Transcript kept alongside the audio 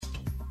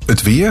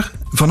Het weer.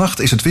 Vannacht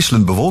is het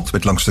wisselend bewolkt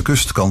met langs de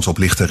kust kans op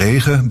lichte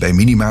regen bij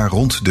minima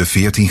rond de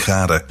 14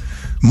 graden.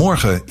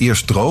 Morgen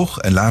eerst droog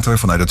en later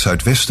vanuit het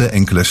zuidwesten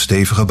enkele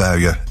stevige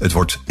buien. Het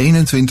wordt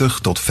 21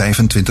 tot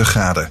 25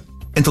 graden.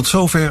 En tot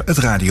zover het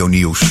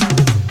radionieuws.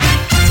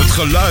 Het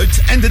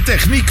geluid en de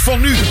techniek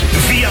van nu.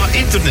 Via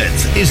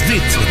internet is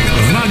dit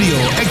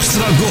Radio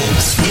Extra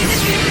Gold.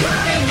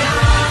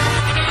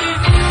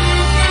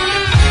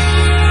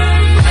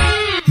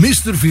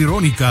 Mr.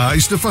 Veronica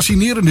is de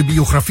fascinerende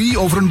biografie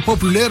over een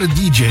populaire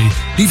DJ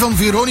die van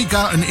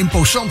Veronica een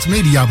imposant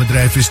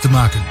mediabedrijf is te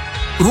maken.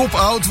 Rob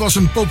Oud was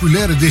een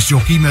populaire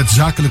discjockey met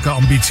zakelijke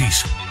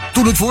ambities.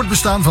 Toen het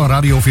voortbestaan van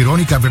Radio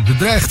Veronica werd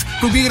bedreigd,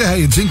 probeerde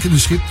hij het zinkende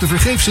schip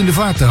tevergeefs in de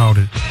vaart te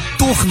houden.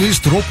 Toch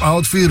wist Rob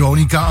Oud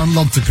Veronica aan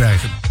land te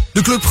krijgen.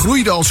 De club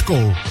groeide als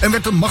kool en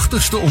werd de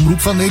machtigste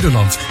omroep van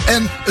Nederland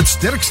en het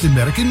sterkste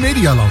merk in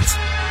Medialand.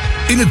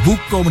 In het boek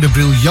komen de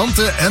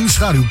briljante en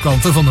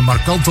schaduwkanten van de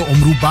markante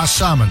omroepbaas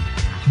samen.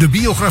 De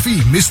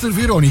biografie Mr.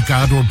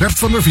 Veronica door Bert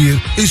van der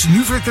Veer is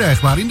nu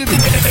verkrijgbaar in de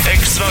winkel.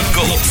 Extra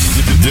Gold,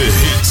 de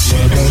hits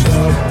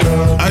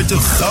uit de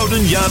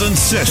gouden jaren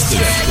 60.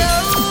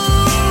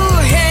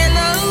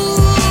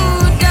 Hello,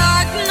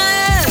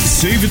 darkness.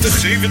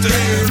 70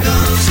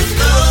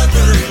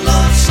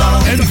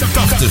 en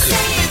 80.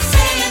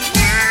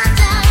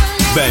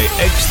 Bij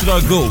Extra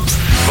Gold.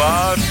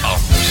 Waar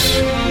anders?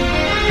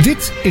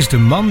 Dit is de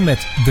man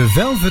met The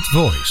Velvet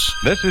Voice.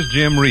 This is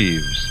Jim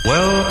Reeves.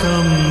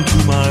 Welcome to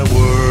my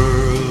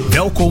world.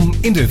 Welkom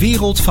in de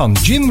wereld van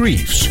Jim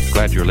Reeves.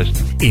 Glad you're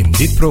listening. In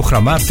dit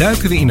programma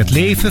duiken we in het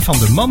leven van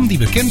de man die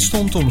bekend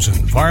stond om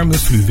zijn warme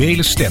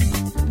fluwelen stem.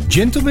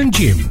 Gentleman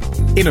Jim.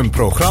 In een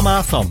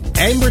programma van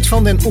Eimert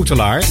van den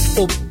Oetelaar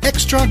op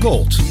Extra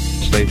Gold.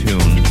 Stay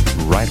tuned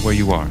right where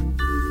you are.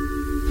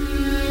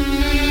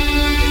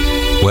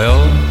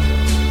 Well,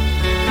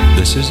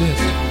 this is it.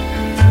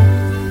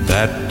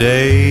 That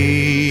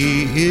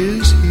day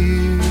is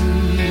here.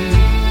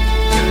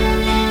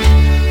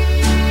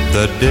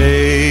 The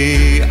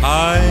day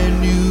I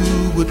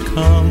knew would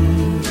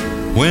come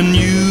when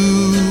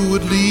you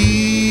would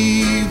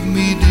leave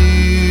me,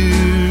 dear.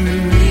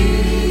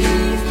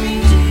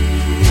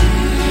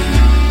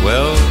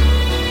 Well,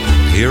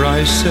 here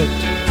I sit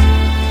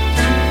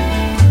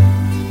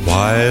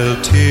while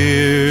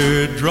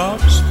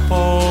teardrops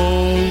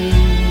fall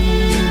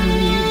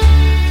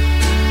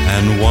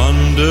and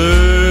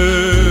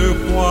wonder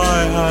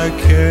why I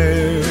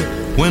care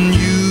when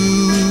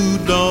you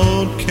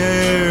don't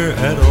care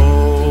at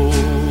all.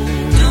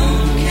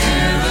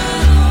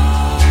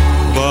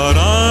 But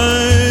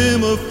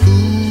I'm a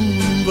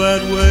fool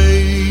that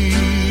way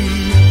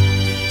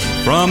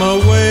from a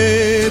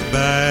way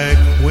back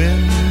when.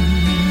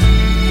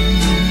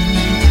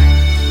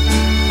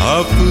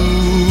 A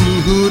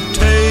fool who'd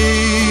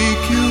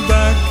take you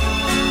back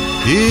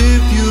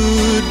if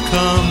you'd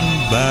come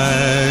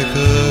back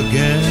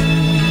again.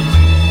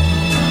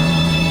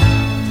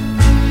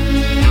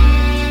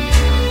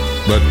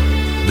 But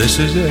this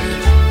is it.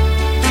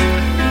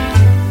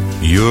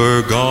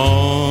 You're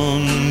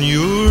gone,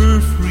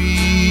 you're free.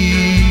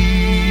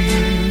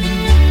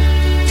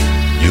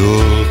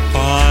 You'll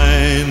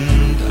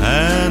find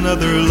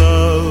another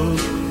love,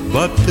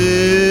 but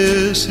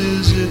this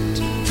is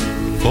it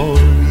for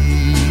me.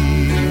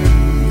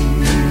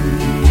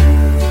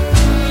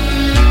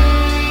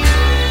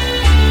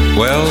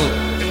 Well,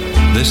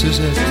 this is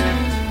it.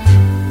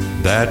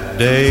 That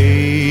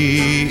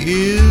day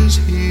is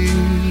here.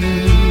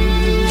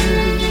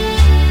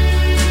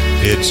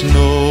 It's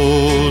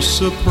no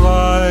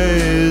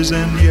surprise,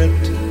 and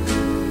yet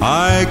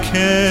I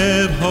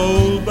can't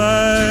hold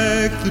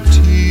back the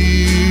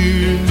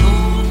tears.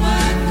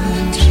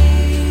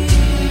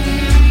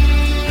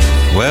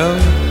 Well,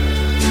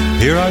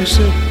 here I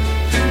sit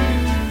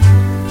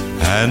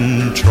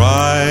and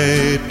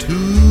try to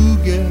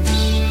guess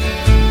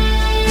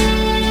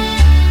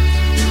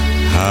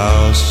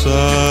how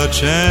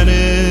such an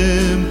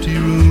empty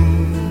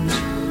room,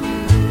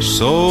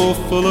 so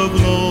full of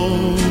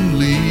loneliness,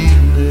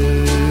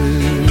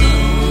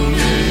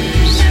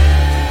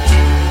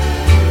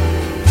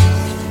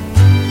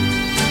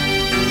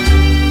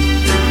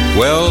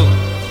 well,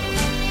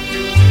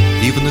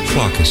 even the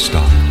clock has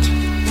stopped.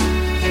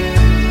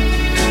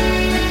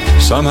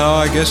 Somehow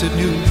I guess it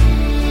knew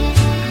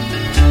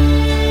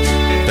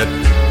that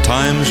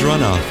time's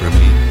run out for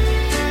me.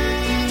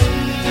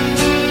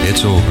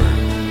 It's over.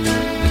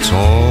 It's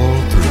all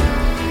through.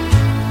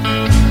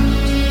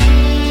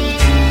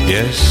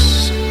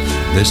 Yes,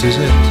 this is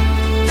it.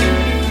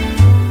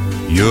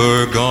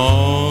 You're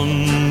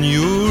gone,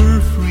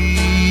 you're free.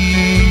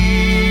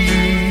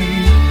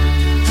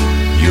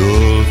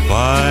 You'll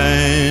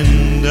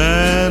find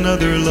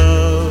another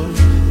love,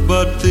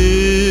 but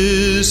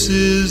this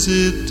is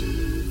it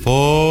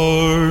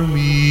for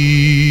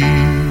me.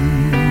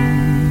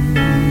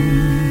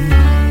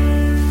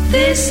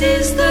 This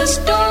is the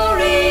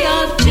story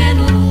of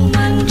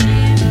Gentleman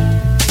Jim.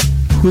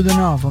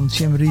 Goedenavond,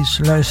 Jim Reeves,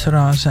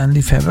 luisteraars en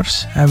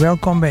liefhebbers. En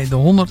welkom bij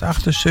de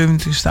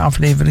 178ste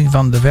aflevering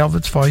van The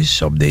Velvet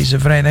Voice op deze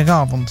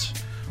vrijdagavond.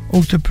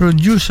 Ook de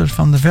producer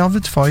van The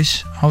Velvet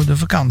Voice houdt de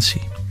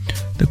vakantie.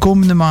 De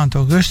komende maand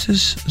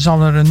augustus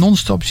zal er een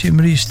non-stop Jim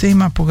Reeves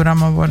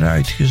themaprogramma worden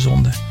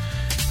uitgezonden.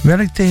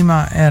 Welk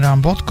thema er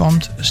aan bod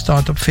komt,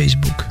 staat op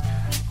Facebook.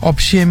 Op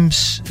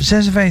Jim's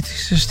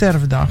 56e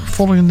sterfdag,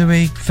 volgende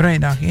week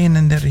vrijdag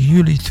 31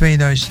 juli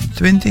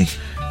 2020...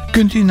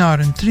 kunt u naar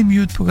een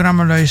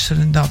tributeprogramma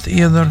luisteren dat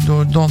eerder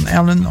door Don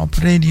Allen op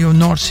Radio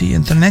North Sea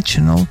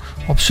International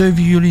op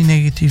 7 juli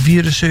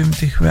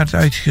 1974 werd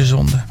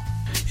uitgezonden.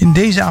 In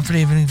deze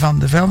aflevering van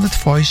The Velvet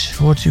Voice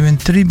hoort u een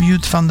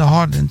tribute van de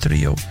Harden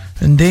Trio,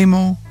 een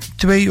demo,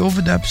 2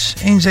 overdubs,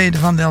 1 zijde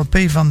van de LP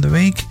van de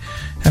week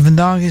en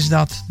vandaag is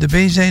dat de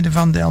B-zijde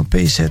van de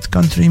LP-set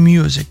Country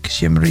Music,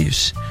 Jim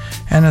Reeves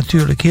en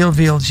natuurlijk heel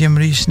veel Jim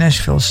Reeves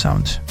Nashville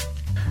Sound.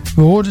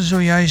 We hoorden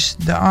zojuist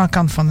de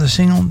A-kant van de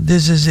single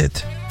This Is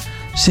It.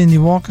 Cindy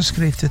Walker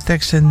schreef de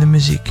tekst en de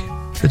muziek.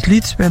 Het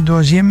lied werd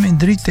door Jim in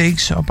 3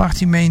 takes op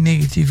 18 mei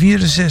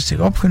 1964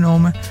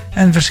 opgenomen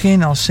en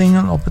verscheen als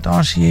single op het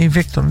RCA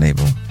Victor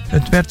label.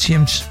 Het werd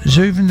Jim's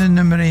 7e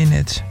nummer 1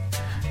 hit.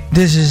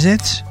 This Is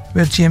It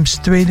werd Jim's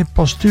 2e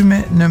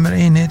postume nummer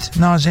 1 hit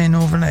na zijn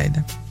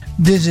overlijden.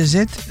 This Is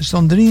It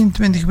stond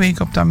 23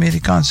 weken op de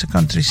Amerikaanse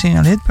country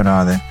single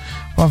hitparade,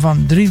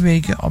 waarvan 3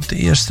 weken op de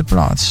eerste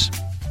plaats.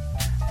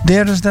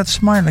 There Is That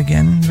Smile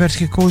Again werd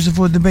gekozen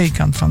voor de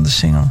B-kant van de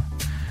single.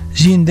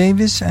 Gene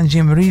Davis en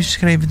Jim Reeves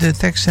schreven de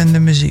tekst en de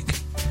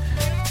muziek.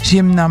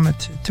 Jim nam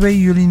het 2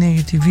 juli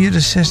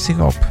 1964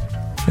 op.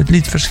 Het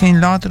lied verscheen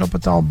later op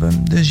het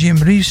album The Jim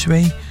Reeves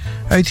Way,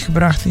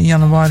 uitgebracht in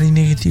januari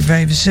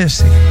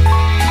 1965.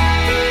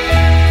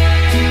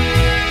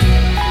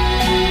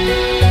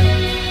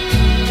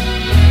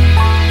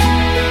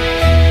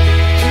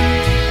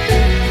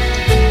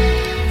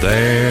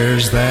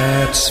 There's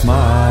that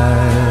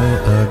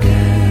smile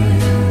again,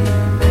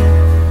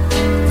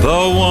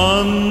 the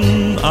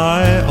one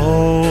I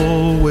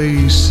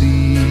always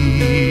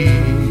see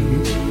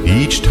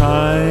each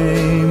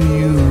time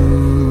you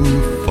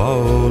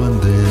fall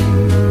and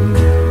then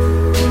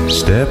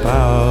step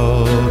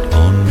out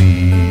on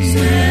me.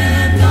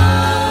 Step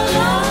out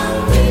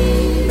on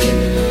me.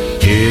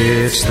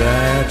 It's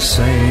that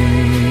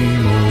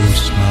same old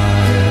smile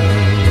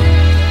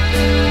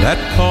that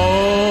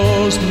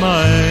caused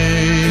my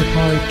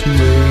heart to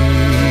ache,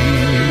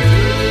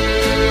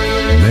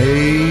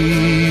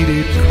 made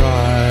it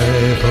cry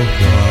a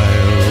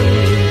while,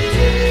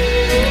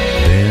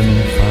 then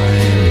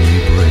finally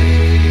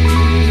break.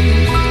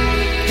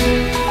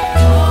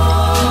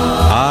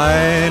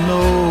 I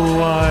know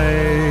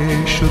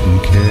I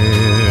shouldn't care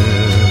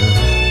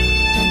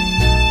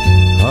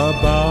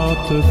about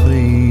the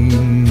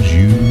things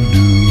you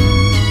do,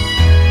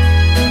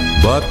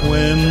 but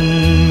when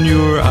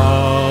you're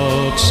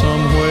out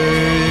somewhere,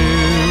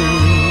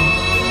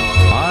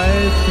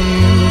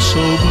 so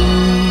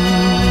blue.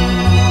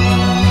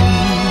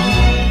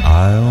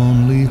 I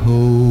only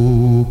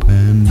hope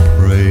and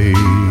pray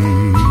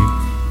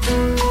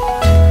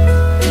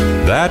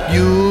that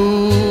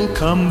you'll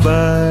come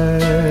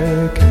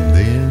back, and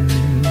then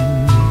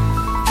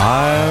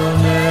I'll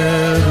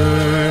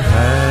never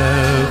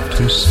have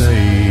to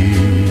say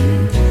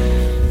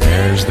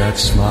there's that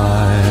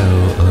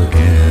smile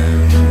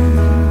again.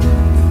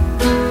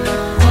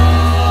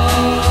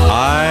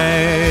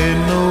 I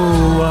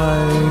know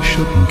I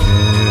shouldn't care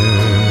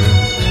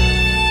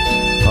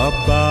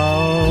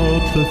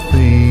about the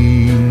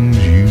things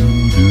you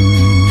do,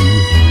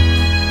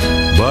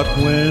 but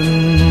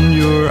when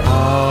you're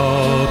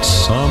out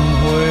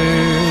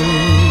somewhere,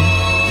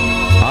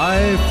 I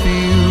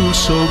feel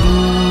so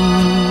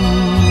blue.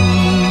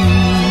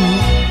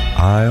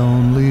 I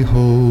only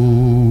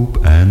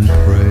hope and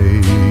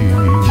pray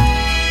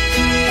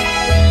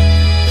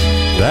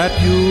that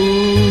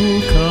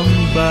you'll come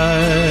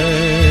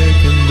back,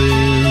 and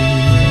then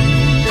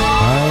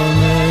I'll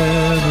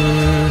never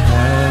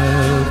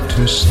have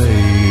to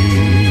say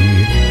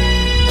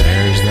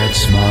there's that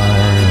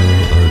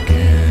smile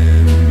again.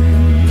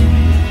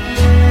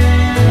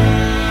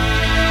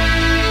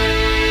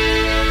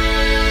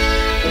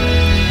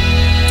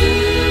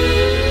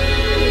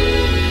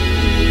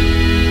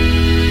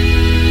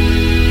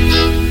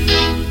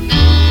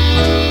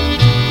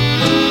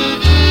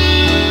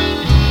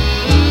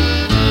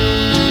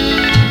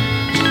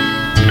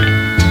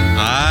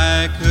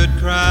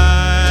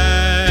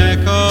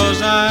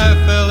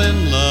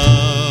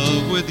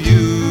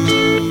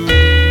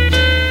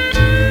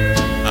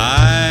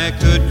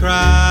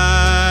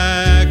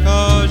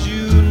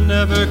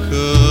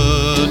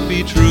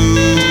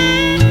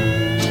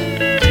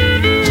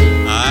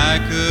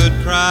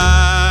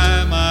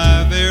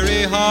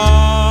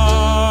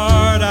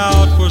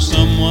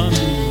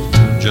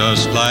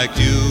 Like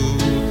you,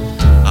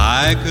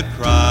 I could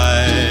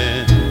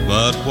cry,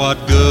 but what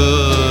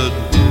good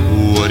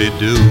would it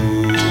do?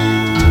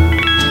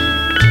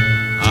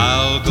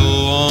 I'll go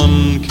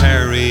on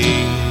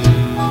caring,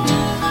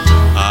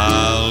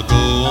 I'll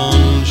go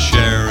on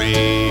sharing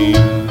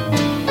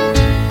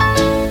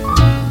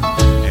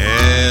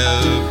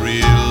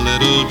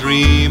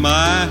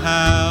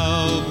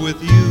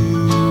with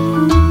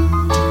you.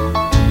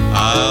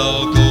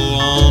 I'll go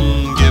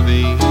on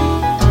giving,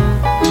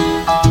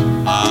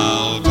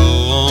 I'll go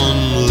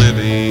on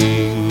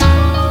living.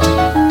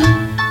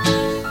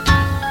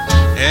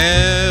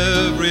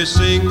 Every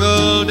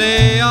single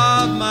day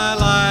of my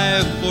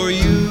life for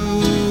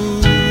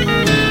you.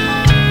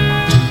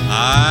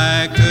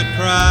 I could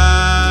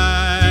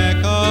cry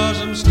 'cause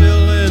I'm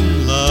still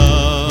in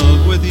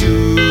love with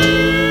you.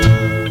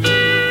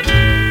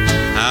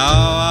 How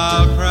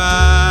I'll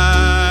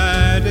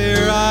cry,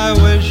 dear, I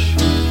wish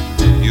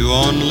you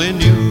only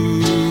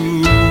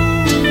knew.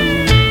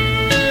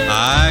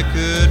 I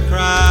could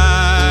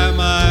cry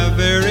my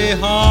very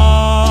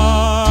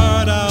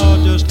heart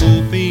out just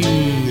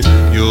hoping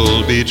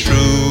you'll be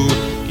true.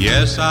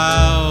 Yes,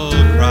 I'll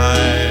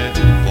cry,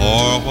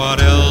 for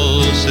what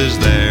else is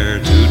there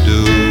to do?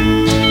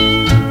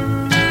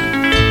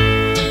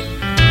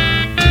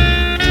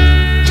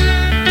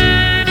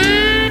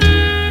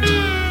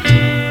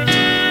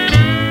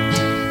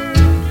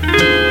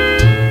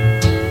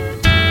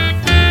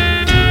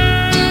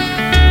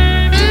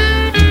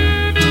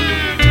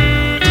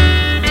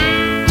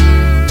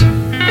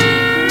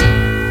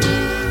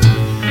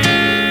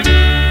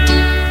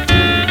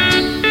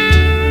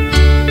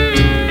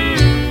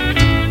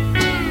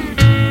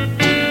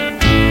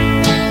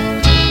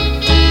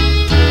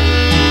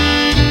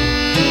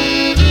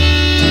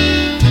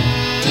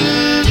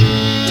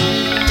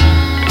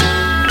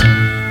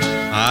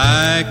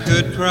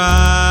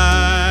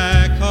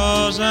 Cry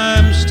 'cause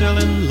I'm still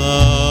in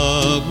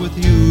love with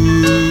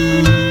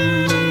you.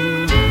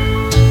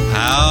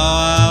 How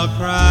I'll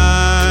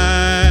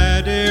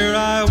cry, dear,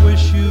 I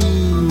wish you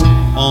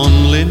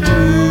only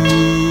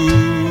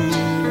knew.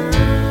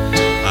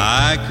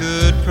 I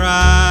could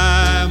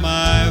cry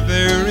my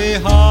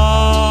very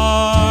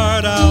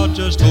heart out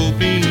just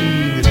hoping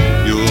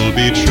you'll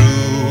be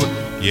true.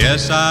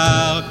 Yes,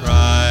 I'll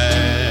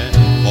cry,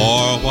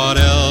 for what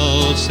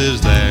else is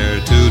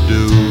there to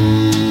do?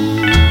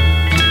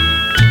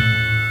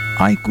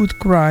 I Could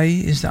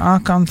Cry is de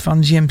A-kant van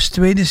Jim's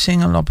tweede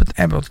single op het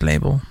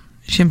Abbott-label.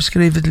 Jim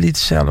schreef het lied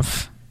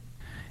zelf.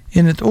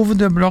 In het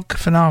overdubblok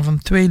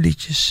vanavond 2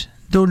 liedjes.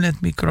 Don't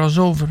Let Me Cross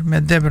Over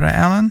met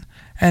Deborah Allen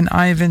en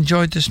I've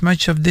Enjoyed As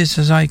Much of This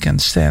As I Can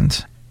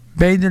Stand.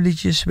 Beide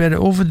liedjes werden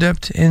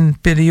overdubbed in een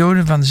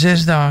periode van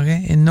 6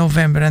 dagen in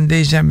november en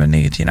december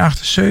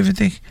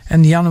 1978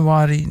 en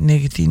januari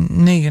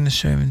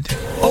 1979.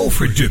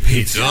 Overdub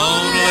hit.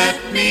 Don't let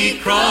me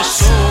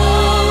cross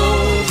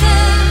over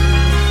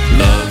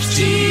love's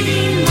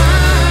cheating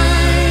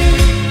line.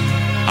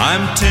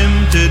 I'm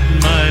tempted,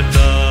 my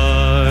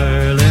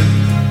darling,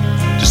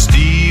 to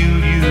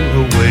steal you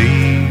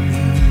away.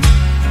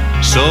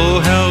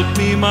 So help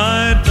me,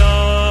 my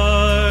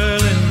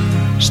darling,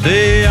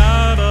 stay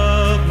out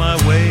of my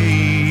way.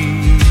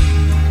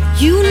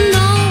 You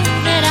know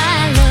that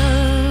I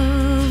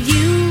love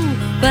you,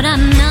 but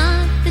I'm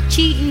not the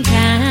cheating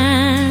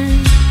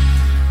kind.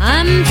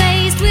 I'm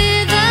faced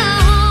with a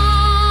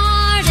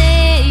heartache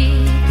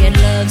and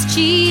love's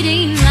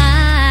cheating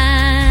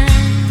line.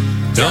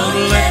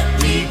 Don't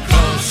let me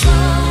cross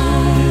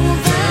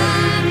over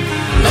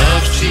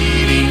love's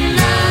cheating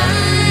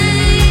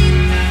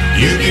line.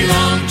 You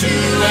belong to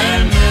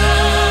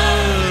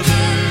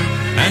another,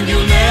 and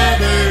you'll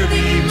never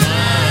be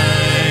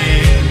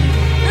mine.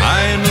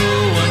 I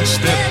know one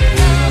step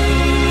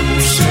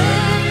closer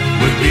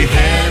would be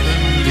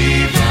heaven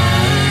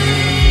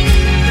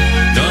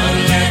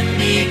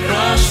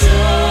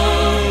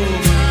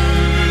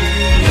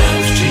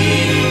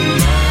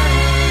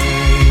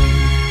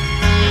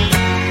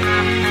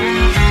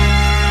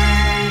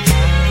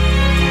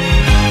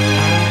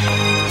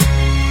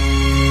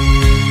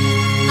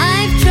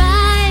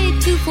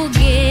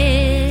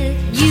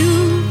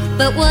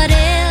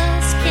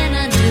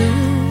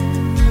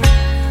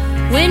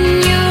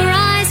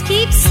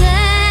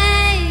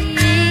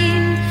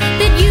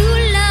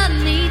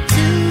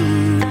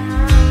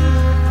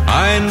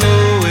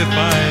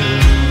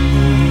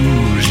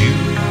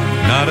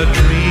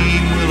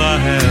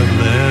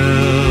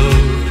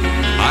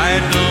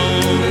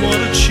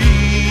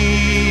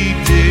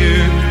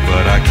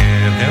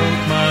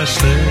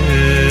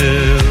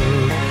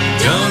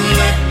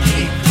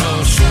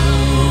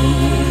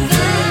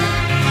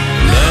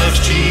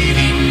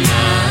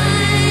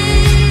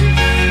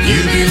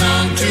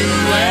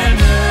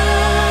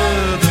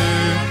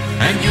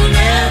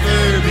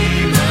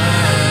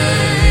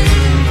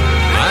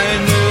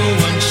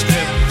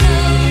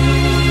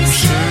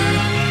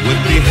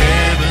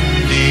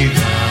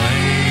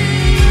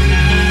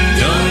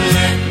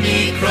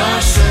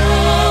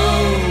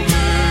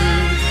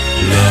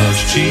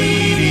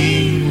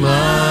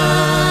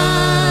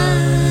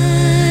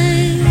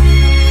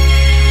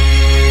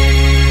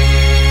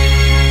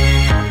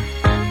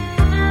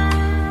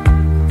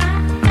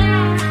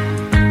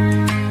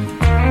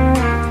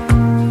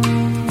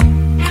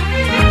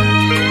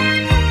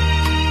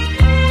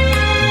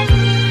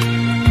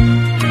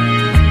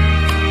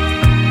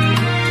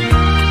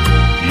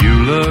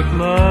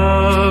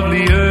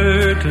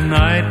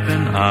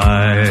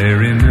I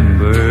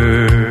remember.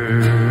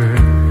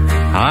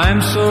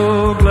 I'm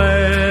so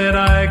glad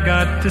I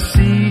got to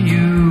see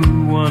you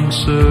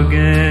once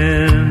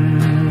again.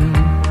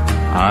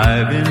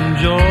 I've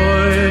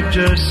enjoyed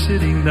just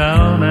sitting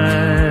down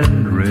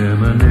and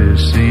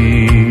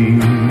reminiscing,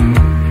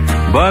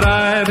 but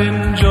I've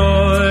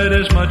enjoyed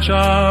as much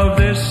of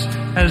this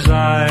as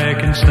I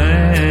can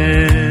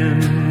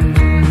stand.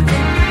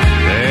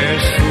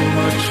 There's so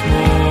much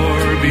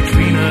more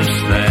between us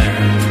than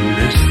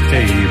this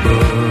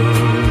table.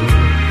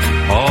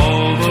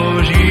 All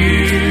those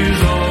years,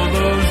 all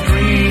those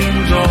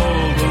dreams,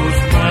 all those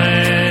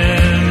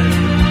plans.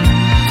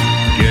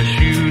 Guess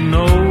you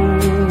know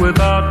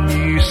without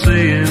me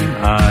saying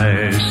I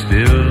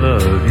still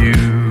love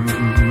you.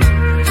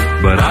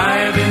 But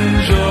I've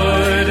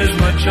enjoyed as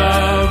much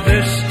of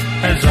this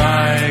as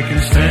I can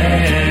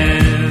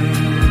stand.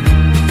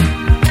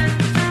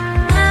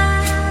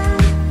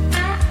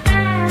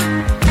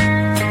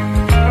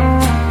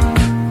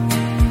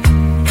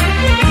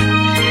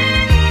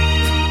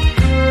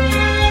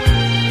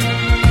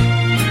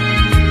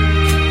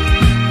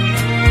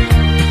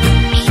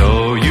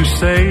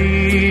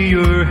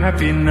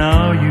 Happy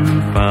now you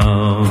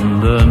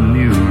found a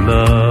new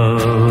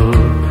love.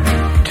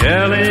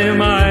 Tell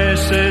him I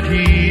said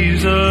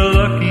he's a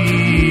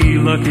lucky,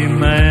 lucky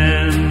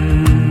man.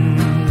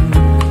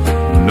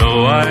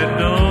 No, I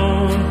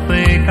don't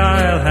think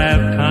I'll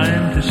have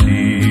time to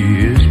see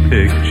his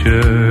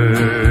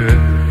picture.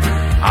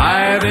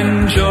 I've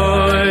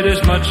enjoyed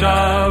as much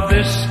of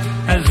this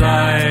as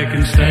I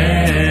can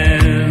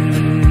stand.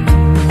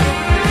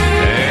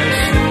 There's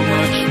so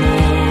much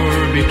more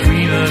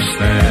between us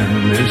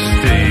than this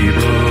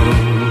table.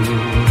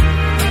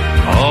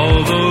 All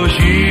those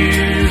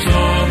years,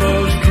 all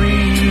those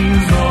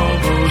dreams, all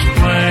those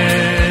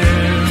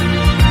plans.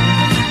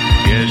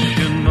 Guess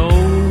you know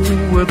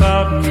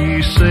without me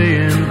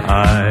saying I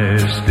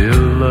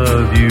still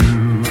love you.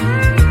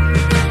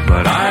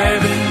 But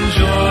I've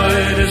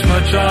enjoyed as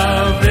much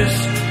of this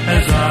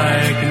as I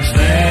can stand.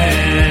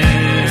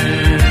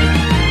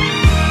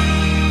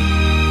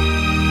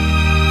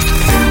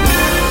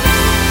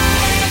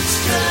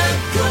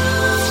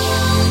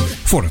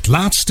 Voor het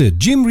laatste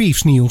Jim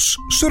Reeves nieuws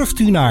surft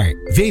u naar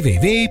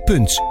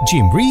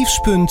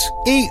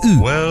www.jimreeves.eu.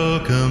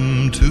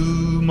 Welcome to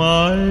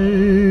my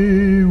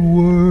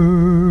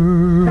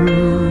world.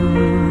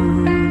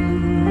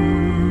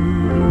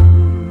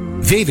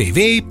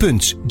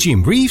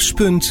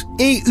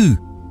 www.jimreeves.eu.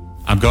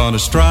 I'm gonna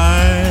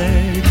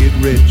strike it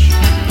rich.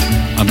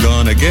 I'm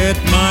gonna get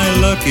my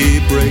lucky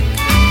break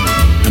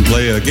and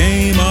play a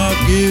game of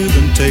give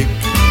and take.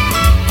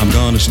 I'm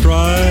gonna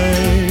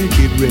strike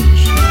it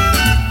rich.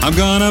 I'm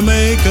gonna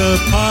make a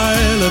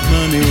pile of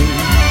money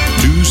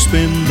to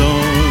spend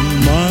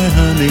on my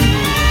honey.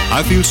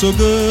 I feel so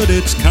good,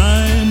 it's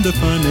kinda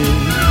funny.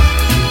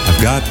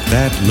 I've got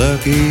that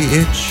lucky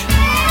itch.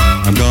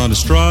 I'm gonna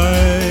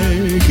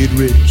strike it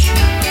rich.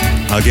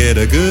 I'll get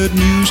a good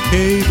news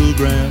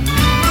cablegram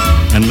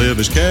and live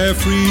as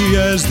carefree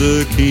as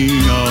the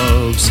king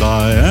of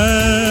Siam.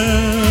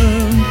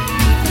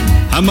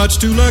 I'm much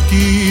too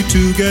lucky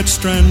to get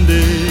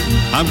stranded.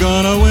 I'm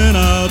gonna win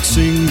out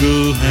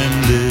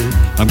single-handed.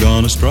 I'm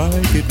gonna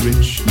strike it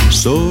rich,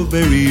 so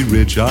very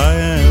rich I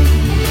am.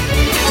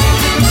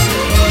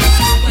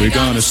 We're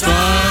gonna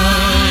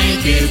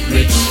strike it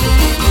rich.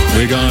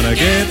 We're gonna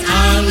get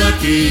our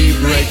lucky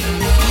break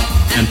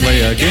and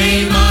play a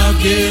game of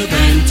give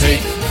and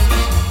take.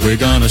 We're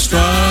gonna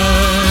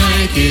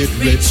strike it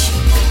rich.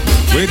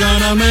 We're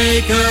gonna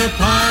make a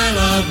pile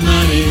of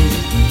money.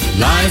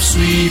 Life's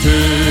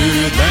sweeter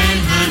than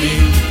honey.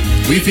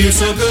 We feel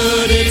so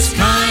good, it's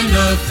kind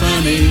of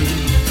funny.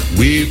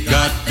 We've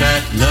got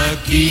that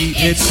lucky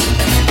itch.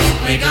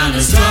 We're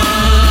gonna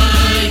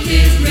strike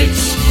it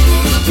rich.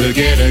 We'll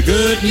get a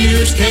good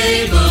news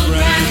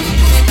cablegram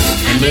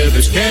and live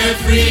as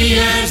carefree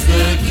as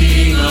the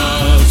king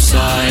of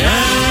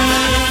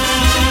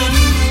Siam.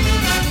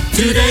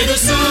 Today the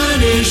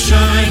sun is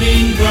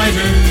shining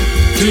brighter.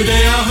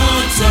 Today our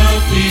hearts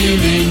are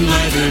feeling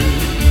lighter.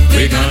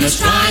 We're gonna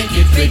strike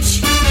it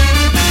rich.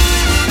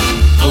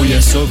 Oh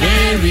yes, so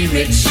very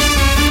rich.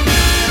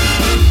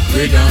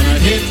 We're gonna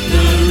hit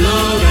the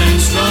road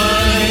and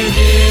strike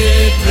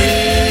it rich.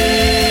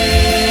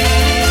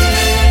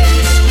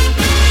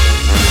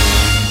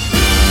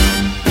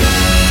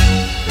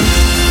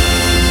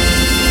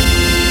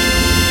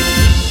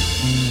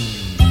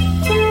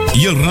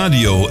 Je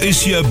radio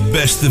is je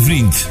beste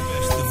vriend.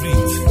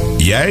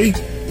 Jij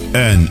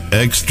en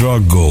Extra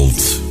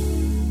Gold.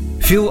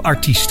 Veel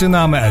artiesten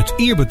namen uit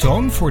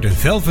eerbetoon voor de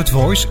Velvet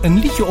Voice een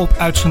liedje op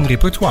uit zijn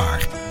repertoire.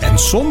 En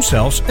soms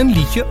zelfs een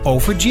liedje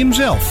over Jim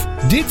zelf.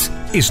 Dit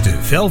is de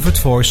Velvet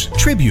Voice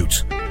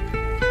Tribute.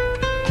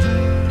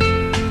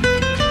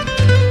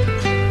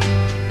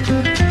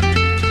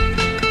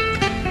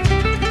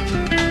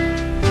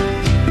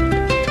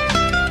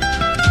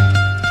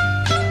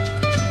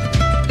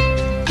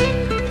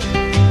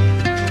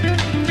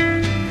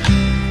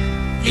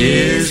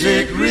 Is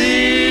it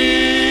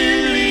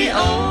really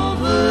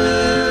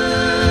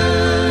over?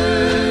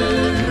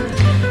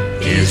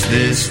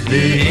 this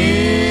the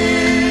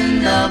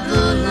end of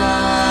the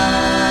line?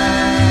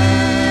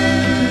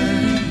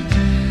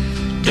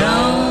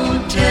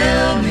 Don't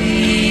tell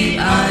me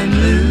I'm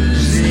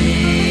losing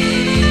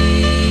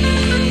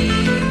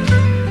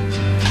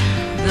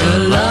the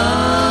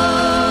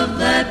love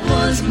that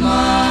was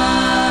mine.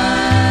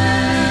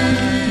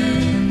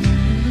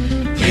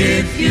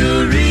 If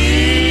you're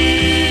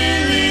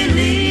really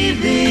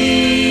leaving,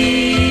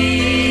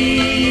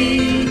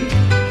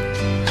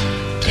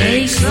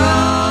 take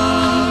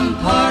some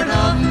part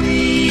of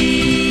me,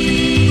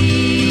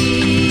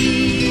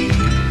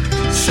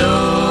 so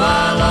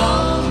I'll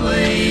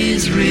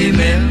always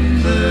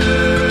remember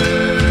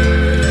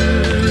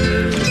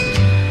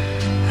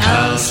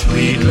how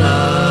sweet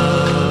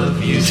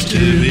love used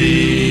to be.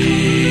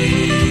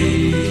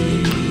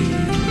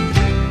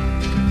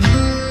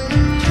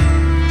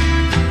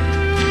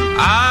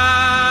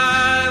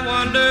 I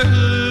wonder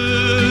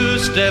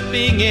who's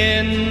stepping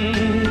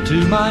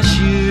into my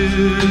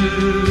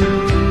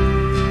shoes.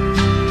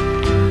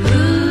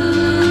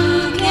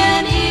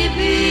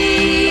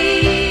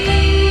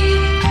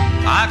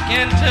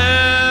 Can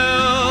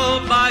tell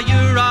by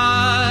your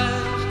eyes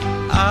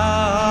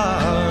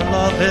our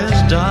love has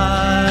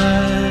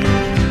died,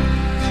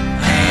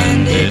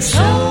 and it's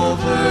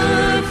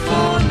over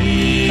for me.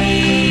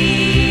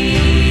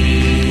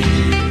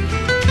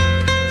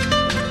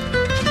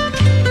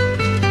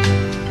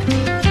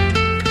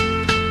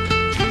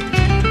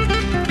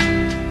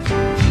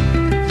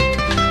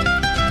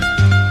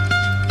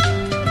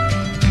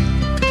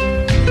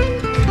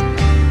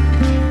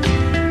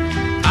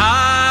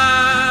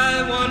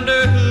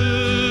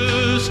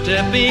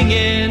 Stepping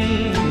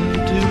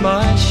into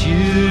my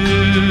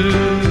shoes.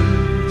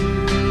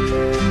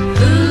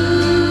 Who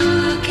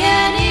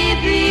can he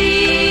be?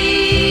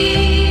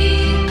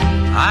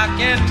 I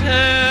can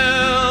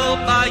tell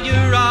by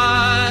your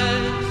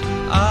eyes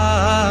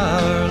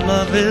our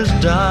love is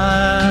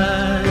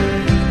died,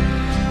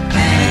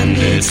 and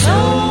it's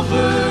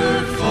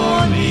over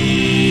for me.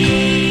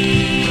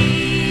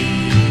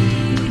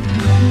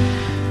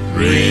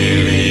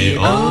 Really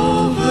over.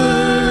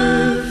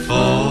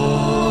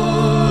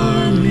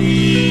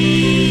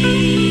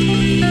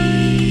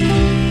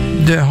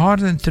 De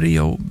Harden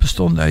Trio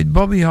bestond uit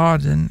Bobby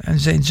Harden en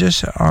zijn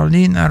zussen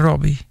Arlene en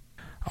Robbie.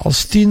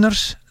 Als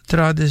tieners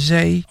traden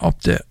zij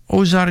op de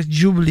Ozark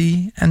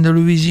Jubilee en de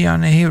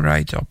Louisiana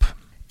Hayride op.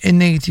 In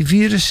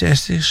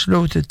 1964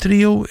 sloot het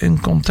trio een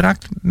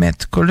contract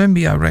met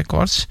Columbia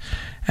Records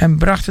en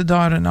brachten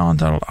daar een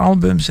aantal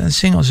albums en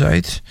singles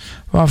uit,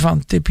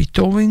 waarvan Tippy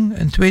Towing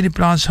een tweede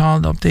plaats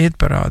haalde op de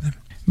hitparade.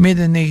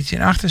 Midden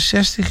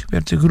 1968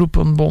 werd de groep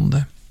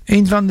ontbonden.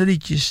 Een van de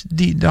liedjes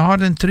die de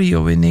Harden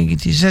Trio in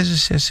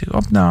 1966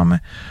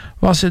 opnamen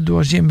was het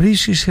door Jim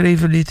Reeves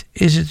geschreven lied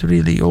Is It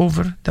Really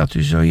Over dat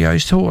u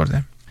zojuist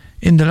hoorde.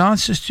 In de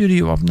laatste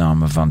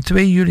studioopname van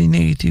 2 juli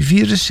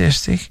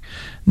 1964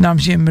 nam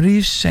Jim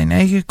Reeves zijn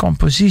eigen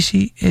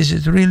compositie Is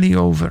It Really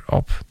Over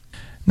op.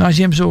 Na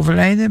Jim's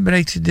overlijden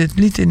bereikte dit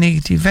lied in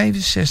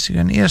 1965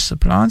 een eerste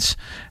plaats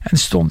en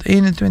stond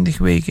 21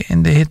 weken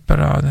in de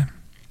hitparade.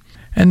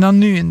 En dan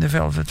nu in de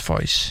Velvet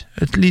Voice,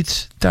 het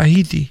lied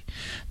Tahiti,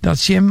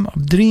 dat Jim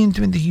op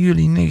 23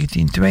 juli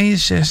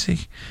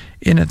 1962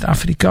 in het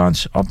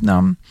Afrikaans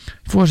opnam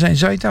voor zijn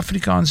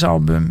Zuid-Afrikaans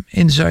album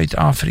in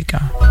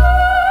Zuid-Afrika.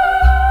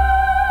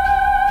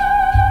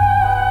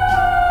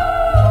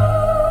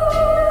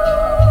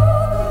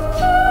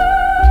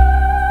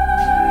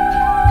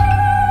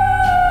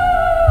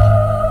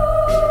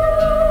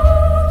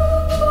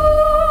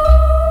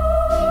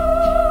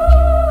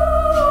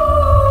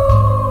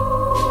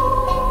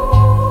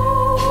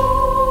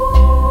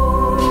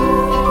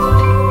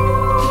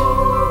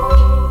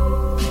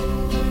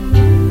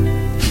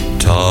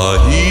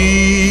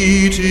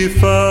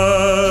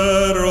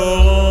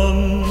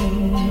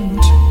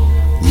 Fairyland,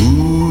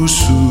 who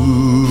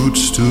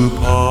suits to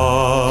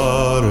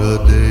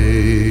paradise,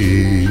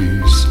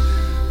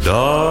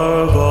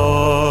 daar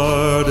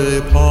waar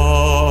de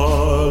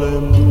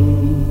palem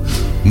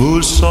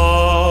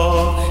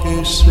mulsach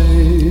is.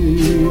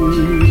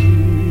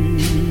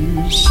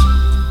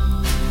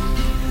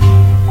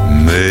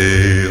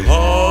 Mijn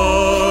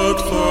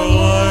hart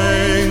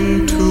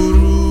verlangt to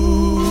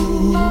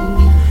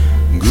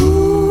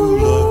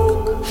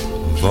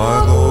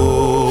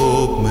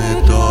waarop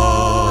met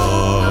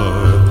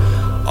daar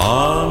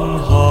aan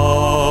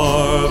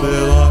haar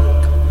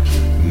belak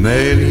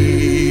mijn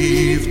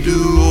liefde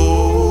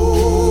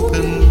openbaar.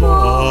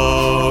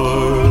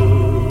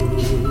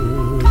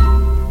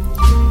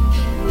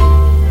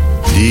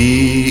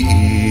 Die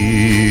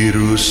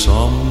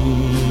Irusam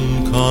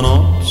kan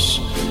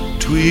ons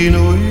twee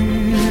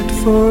nooit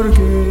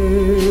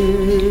vergeet,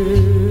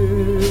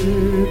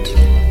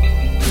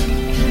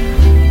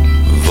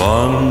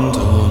 want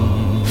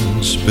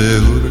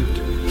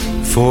behoort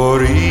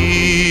voor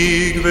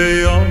ik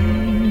wij aan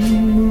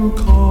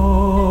elkaar.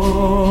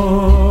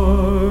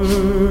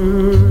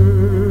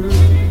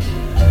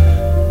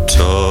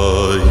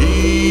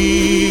 Tahiti,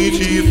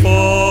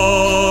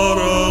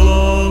 vaderland,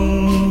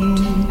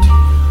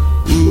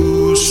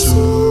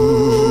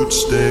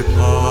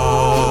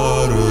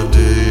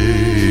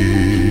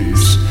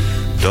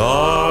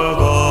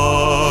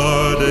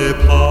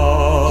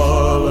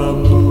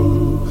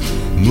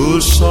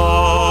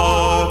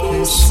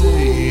 sake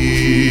says.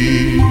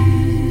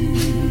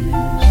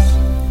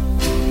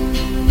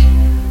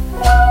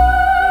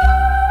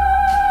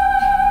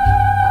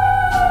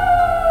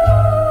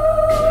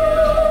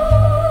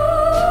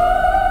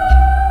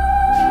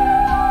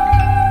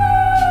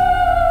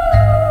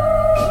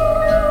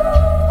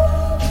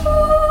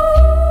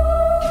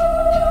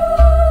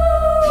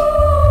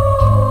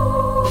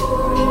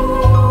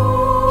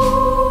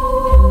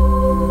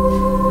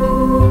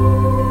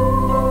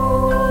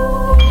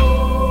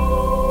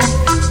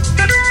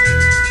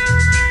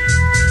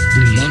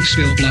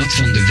 Speelplaat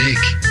van de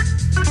week.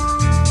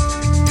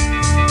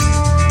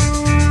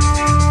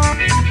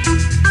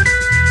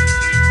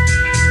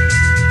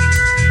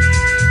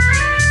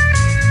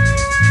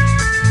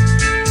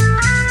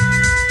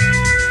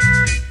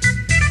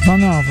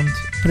 Vanavond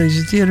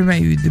presenteren wij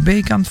u de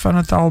B-kant van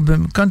het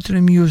album Country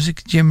Music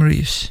Jim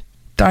Reeves.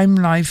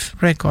 Time Life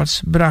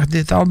Records bracht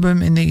dit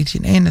album in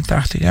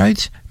 1981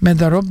 uit, met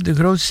daarop de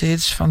grootste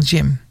hits van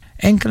Jim.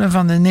 Enkele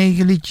van de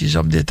 9 liedjes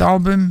op dit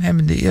album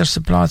hebben de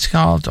eerste plaats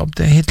gehaald op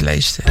de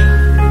hitlijsten.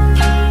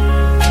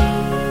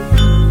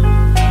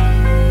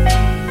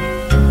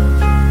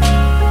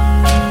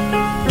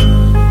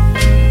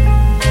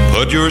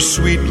 Put your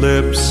sweet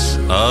lips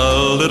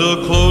a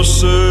little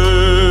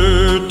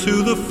closer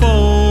to the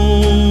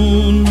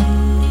phone.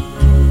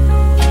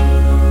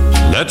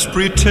 Let's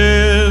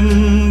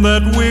pretend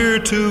that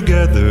we're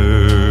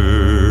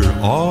together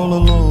all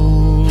alone.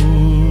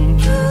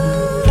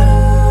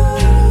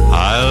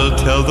 I'll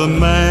tell the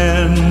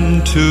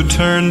man to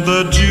turn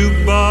the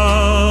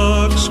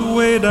jukebox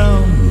way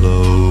down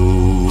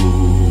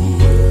low.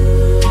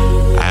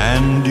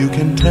 And you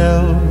can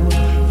tell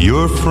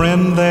your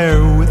friend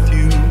there with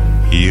you,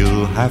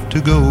 he'll have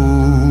to go.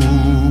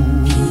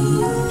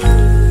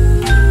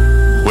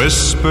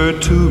 Whisper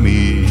to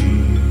me,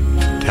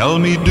 tell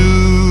me,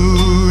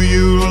 do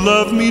you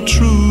love me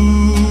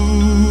true?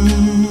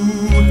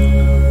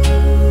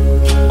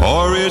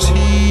 Or is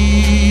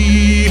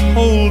he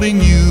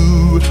holding you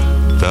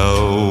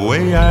the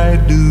way I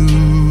do?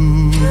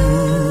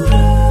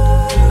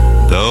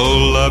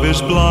 Though love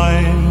is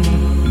blind,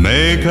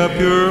 make up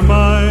your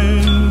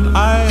mind,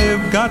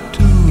 I've got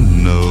to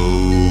know.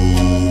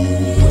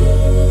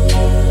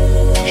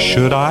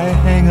 Should I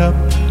hang up,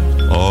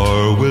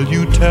 or will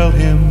you tell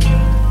him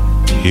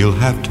he'll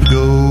have to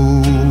go?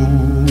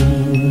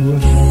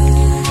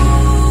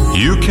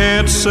 You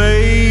can't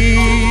say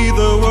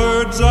the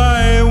words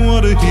I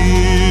want to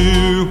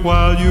hear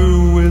while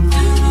you're with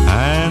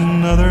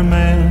another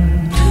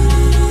man.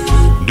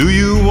 Do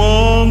you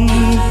want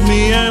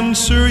me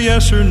answer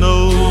yes or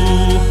no?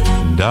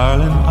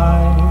 Darling,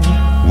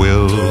 I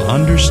will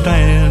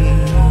understand.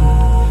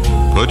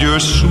 Put your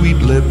sweet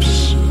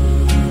lips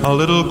a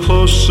little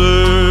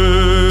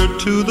closer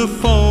to the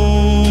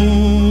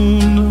phone.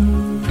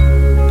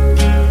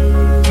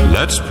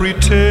 Let's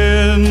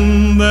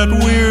pretend that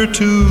we're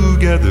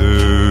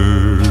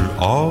together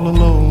all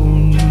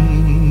alone.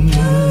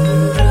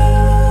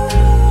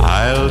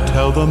 I'll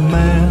tell the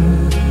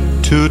man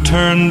to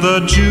turn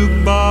the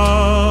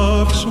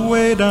jukebox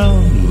way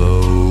down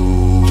low.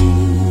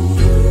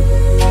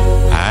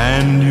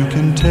 And you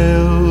can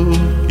tell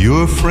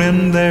your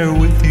friend there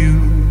with you,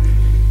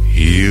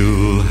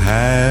 he'll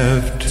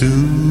have to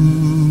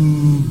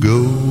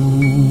go.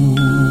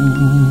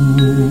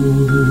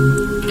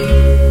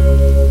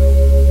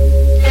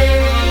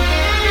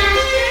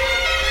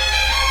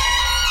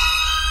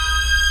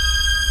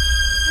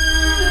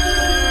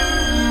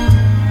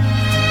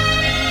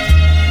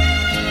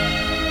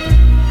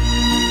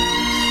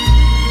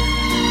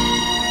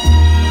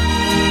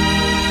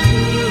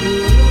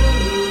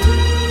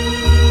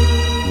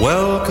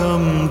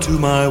 Welcome to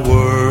my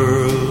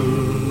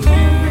world.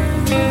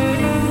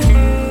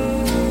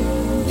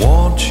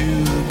 Won't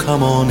you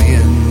come on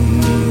in?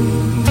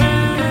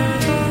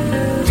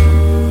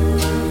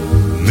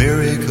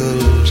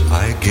 Miracles,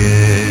 I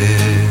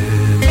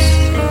guess,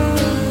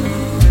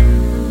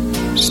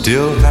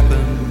 still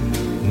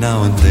happen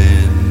now and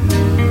then.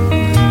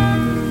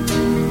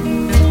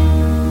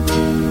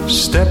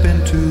 Step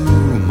into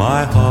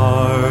my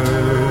heart.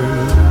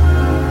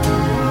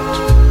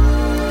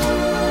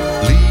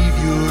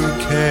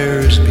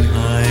 Cares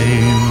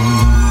behind.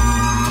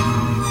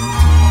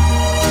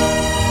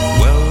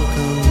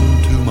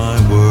 Welcome to my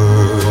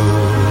world,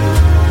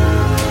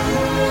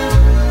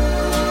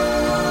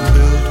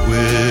 built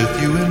with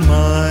you in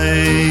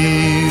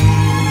mind.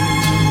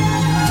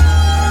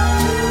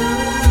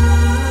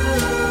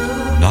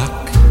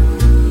 Knock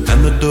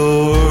and the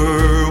door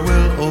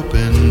will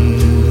open.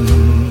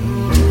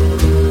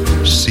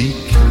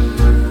 Seek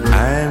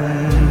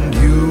and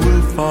you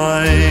will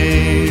find.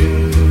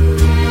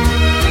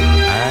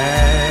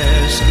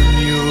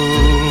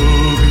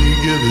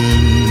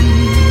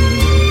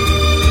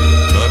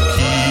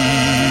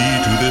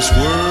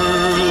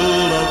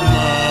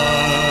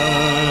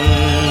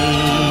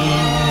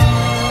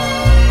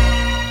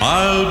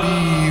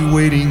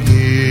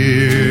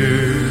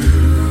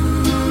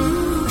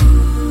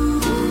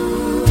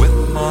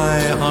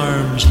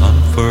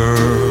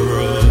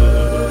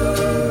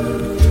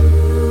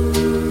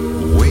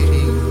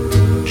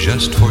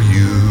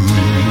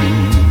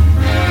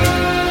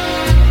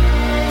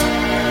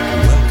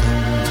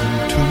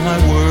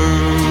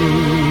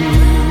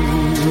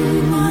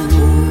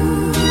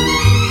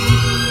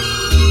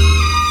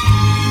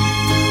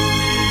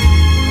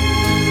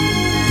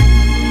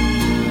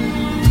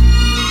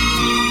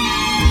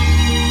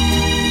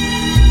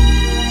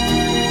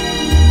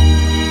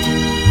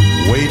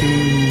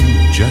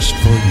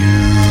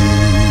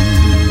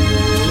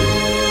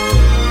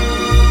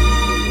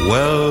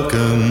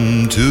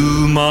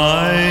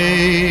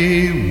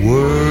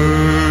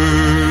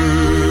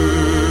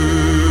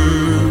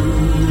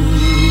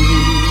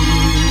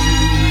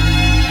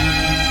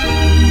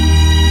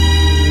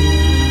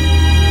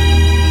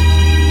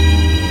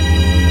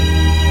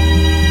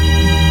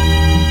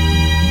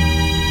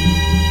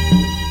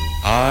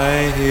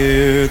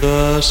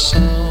 the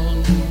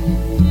sound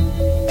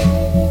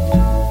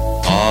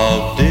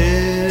of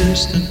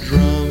distant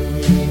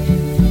drums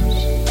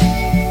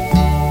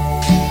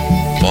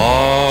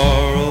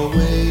far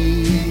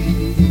away,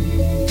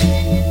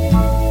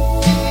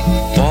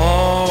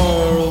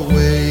 far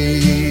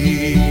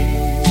away.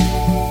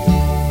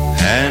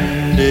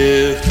 And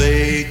if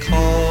they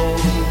call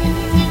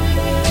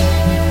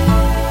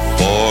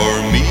for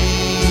me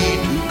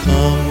to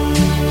come,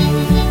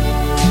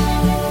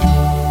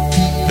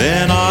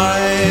 then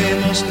I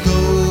must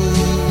go,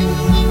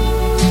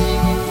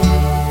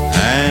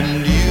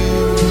 and you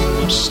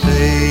must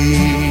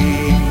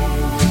stay.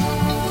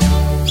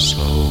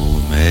 So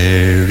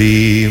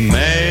marry,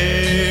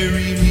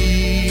 marry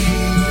me,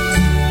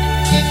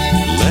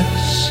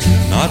 let's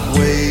not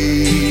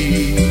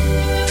wait.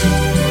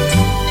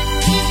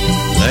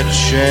 Let's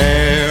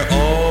share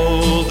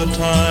all the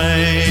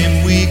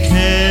time we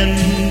can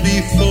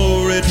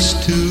before it's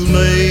too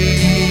late.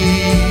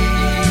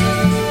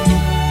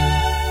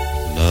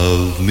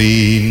 Love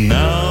me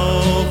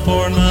now,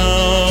 for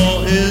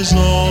now is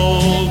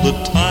all the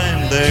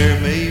time there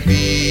may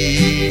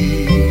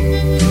be.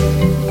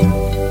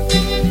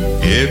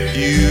 If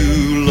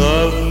you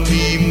love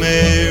me,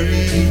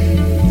 marry,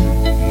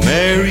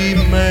 marry,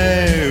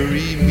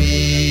 marry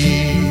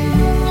me.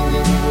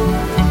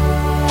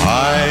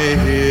 I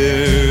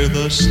hear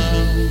the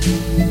sound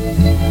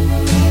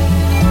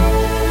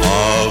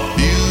of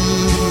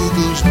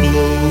bugles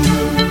blow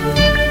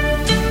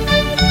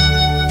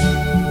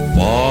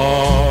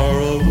far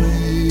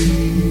away,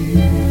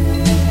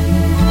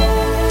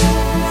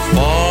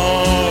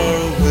 far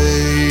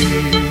away.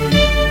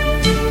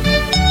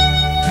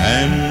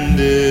 And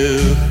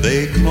if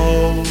they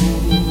call,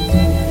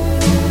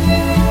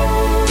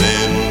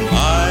 then I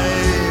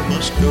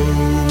must go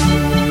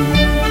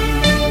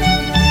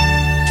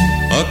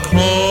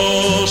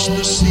across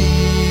the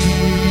sea,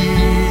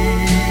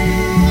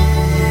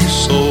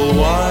 so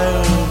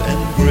wild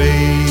and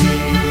gray.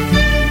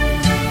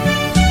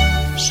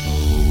 So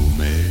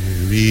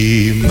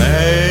marry,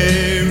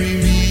 marry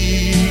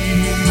me,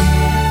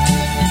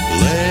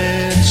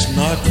 let's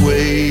not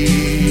wait.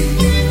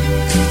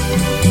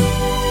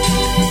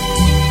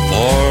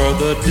 For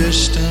the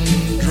distant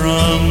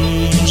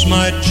drums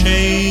might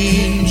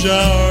change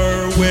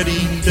our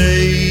wedding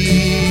day.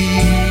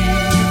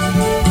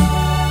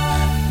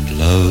 And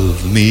love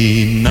me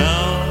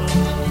now,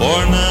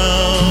 for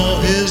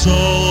now is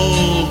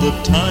all the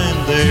time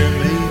there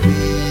may be.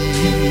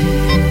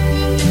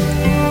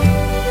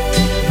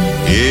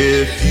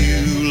 If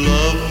you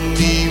love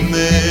me,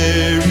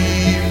 marry,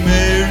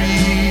 marry,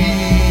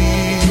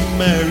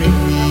 marry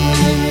me.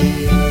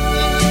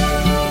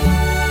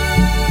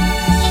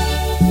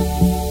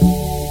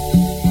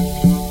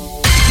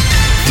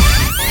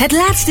 Het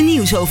laatste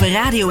nieuws over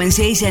radio- en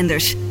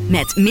zeezenders.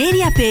 Met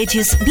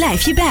Mediapages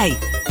blijf je bij.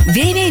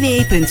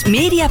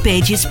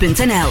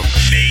 www.mediapages.nl.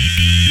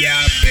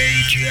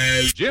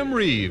 Mediapages. Jim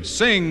Reeves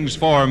sings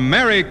for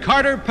Mary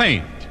Carter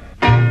Paint.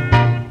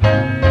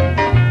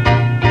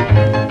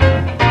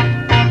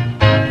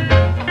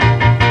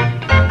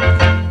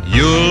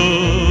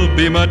 You'll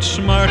be much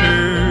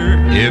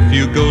smarter if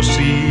you go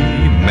see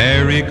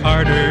Mary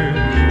Carter.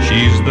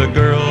 She's the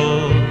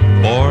girl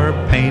for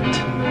paint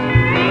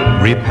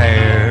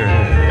repair.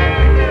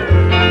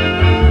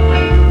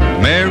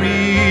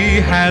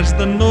 Mary has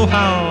the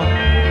know-how,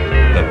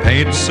 the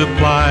paint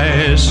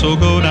supplies, so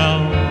go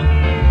now.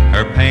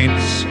 Her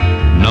paint's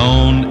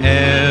known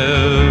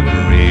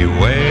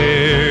everywhere.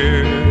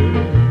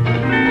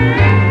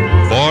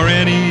 For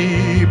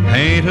any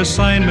paint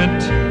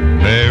assignment,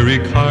 Mary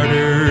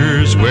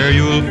Carter's where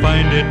you'll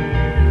find it.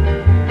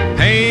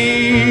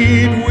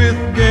 Paint with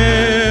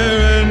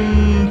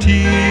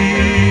guarantee.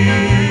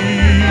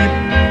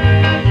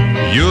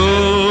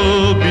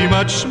 You'll be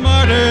much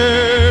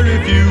smarter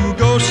if you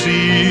go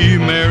see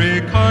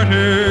Mary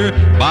Carter.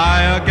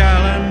 Buy a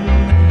gallon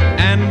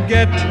and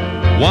get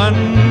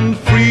one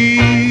free.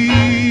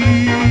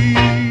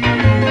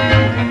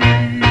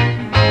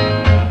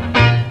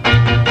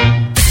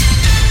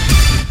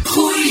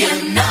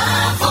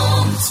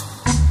 Goedenavond.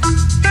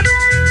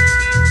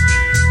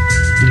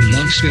 De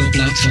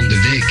langspeelplaat van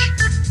de week.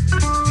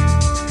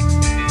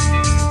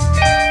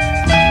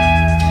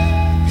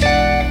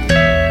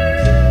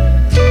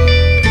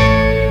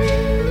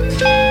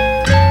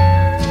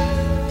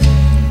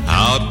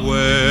 Out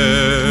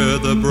where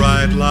the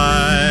bright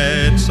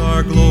lights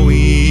are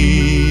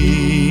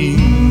glowing,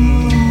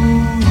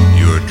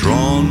 you're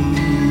drawn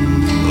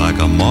like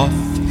a moth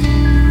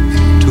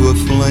to a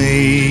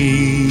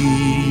flame.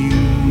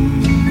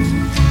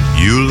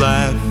 You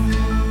laugh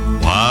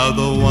while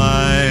the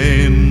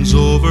wine's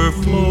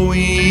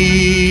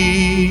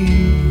overflowing,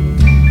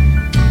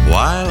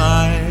 while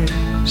I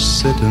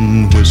sit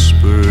and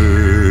whisper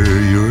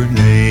your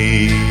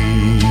name.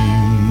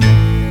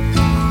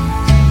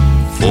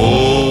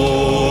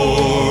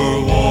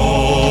 Four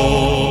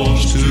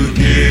walls to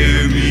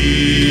hear me,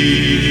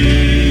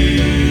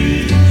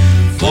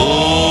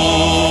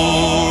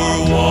 four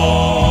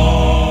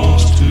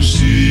walls to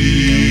see.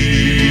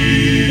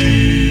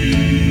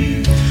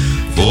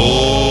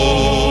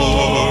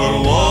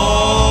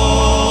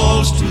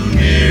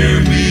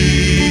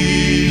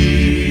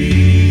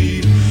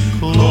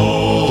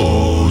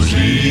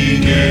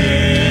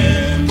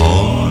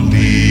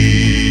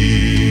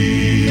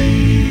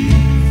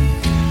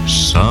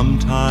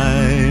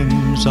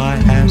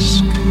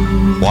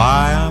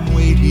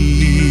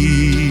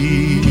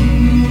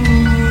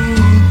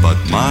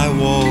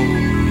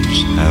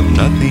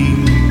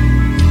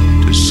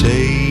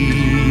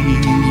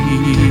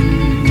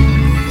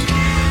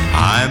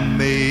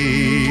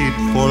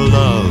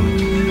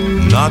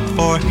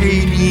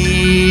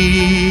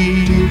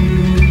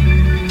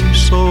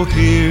 So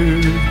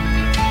here,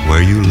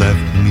 where you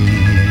left me,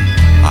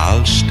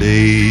 I'll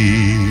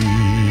stay.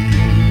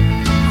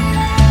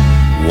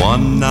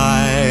 One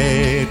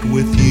night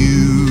with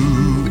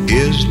you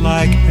is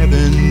like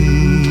heaven.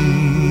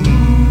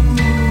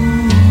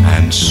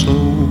 And so,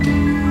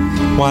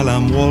 while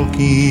I'm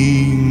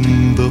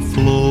walking the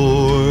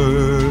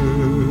floor,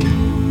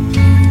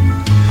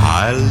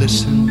 I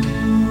listen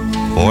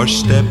for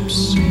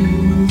steps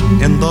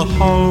in the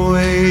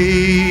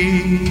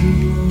hallway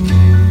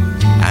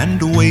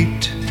and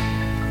wait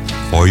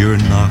for your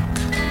knock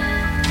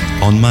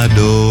on my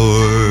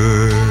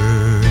door.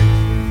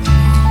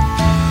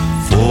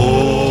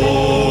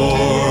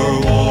 Four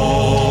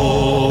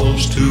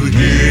walls to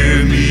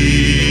hear me,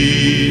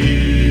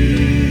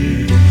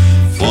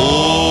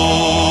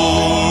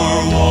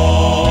 four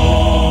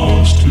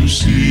walls to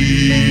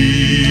see,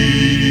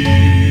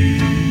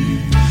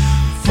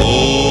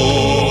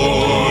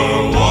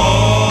 four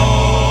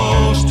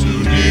walls to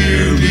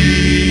hear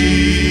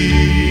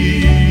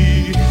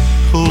me,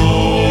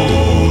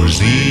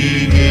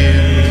 closing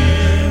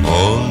in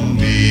on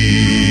me,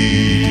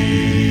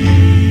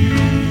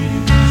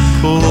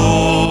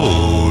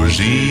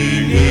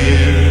 closing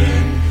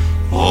in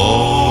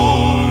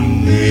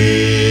on me.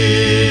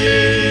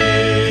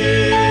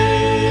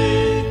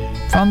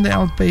 Van de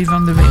LP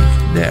van de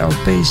week, de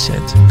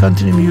LP-set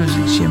Country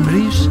Music Jim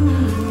Reeves,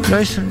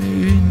 luisteren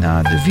u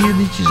naar de 4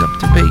 liedjes op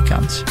de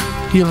B-kant.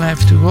 He'll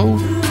Have to Go,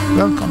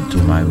 Welcome to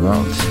My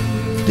World,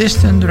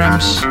 Distant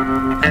Drums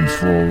en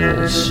Four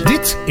Walls.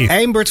 Dit is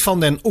Eimert van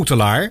den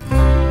Oetelaar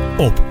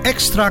op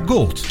Extra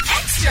Gold.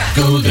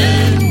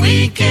 Golden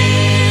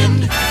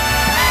Weekend.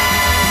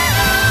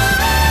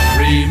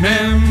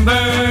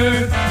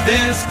 Remember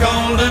this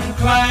golden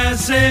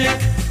classic.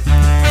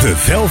 The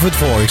Velvet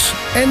Voice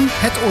en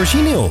het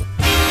origineel.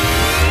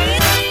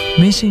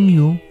 Missing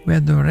You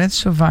werd door Red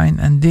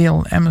Sovine en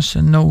Dale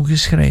Emerson No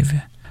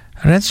geschreven.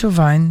 Red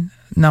Sovine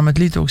nam het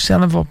lied ook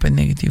zelf op in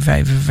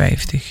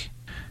 1955.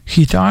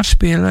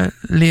 Gitaarspelen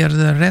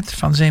leerde Red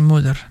van zijn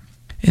moeder.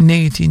 In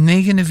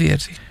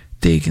 1949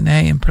 tekende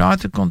hij een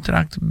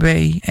platencontract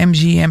bij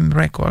MGM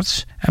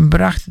Records en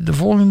bracht de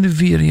volgende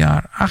 4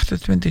 jaar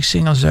 28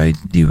 singles uit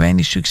die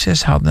weinig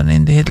succes hadden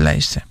in de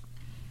hitlijsten.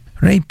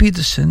 Ray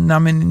Peterson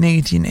nam in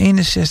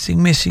 1961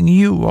 Missing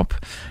You op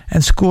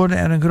en scoorde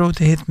er een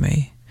grote hit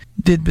mee.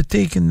 Dit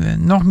betekende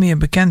nog meer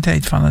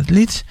bekendheid van het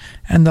lied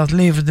en dat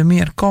leverde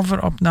meer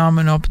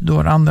coveropnamen op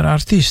door andere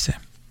artiesten.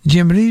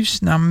 Jim Reeves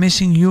nam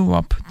Missing You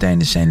op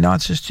tijdens zijn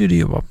laatste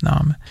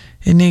studioopname.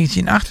 In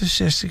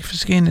 1968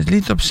 verscheen het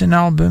lied op zijn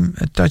album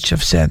A Touch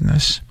of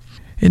Sadness.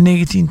 In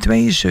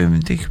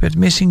 1972 werd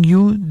Missing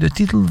You de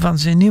titel van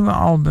zijn nieuwe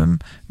album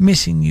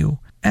Missing You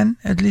en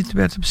het lied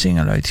werd op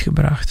single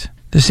uitgebracht.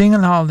 De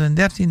single haalde een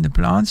 13e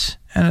plaats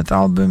en het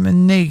album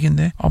een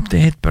 9e op de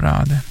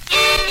hitparade.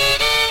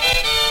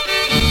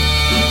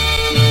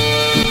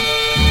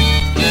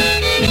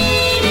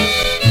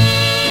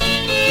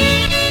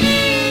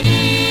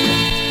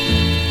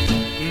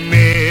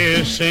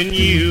 Missing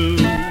you,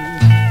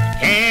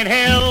 can't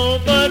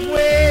help but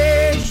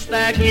wish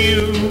that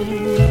you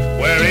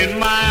were in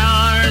my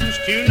arms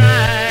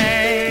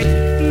tonight,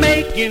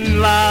 making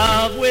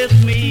love with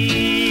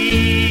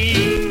me,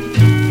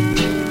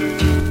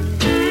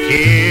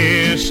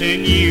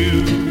 kissing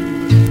you,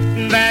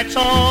 that's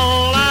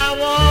all I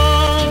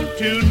want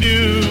to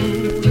do.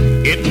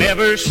 It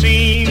never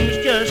seems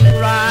just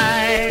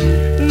right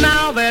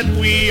now that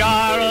we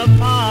are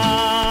apart.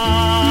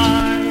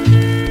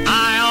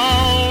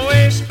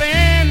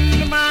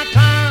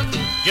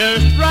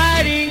 Just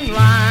writing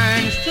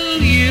lines to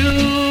you,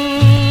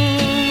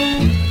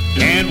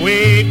 can't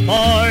wait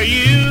for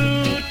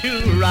you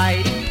to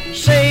write,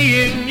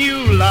 saying you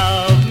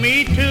love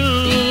me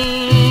too.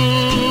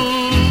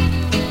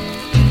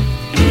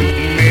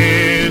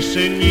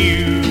 Missing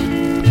you,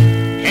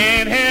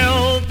 can't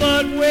help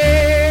but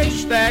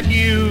wish that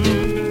you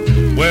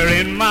were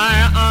in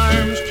my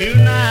arms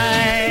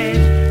tonight,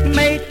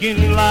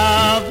 making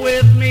love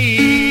with me.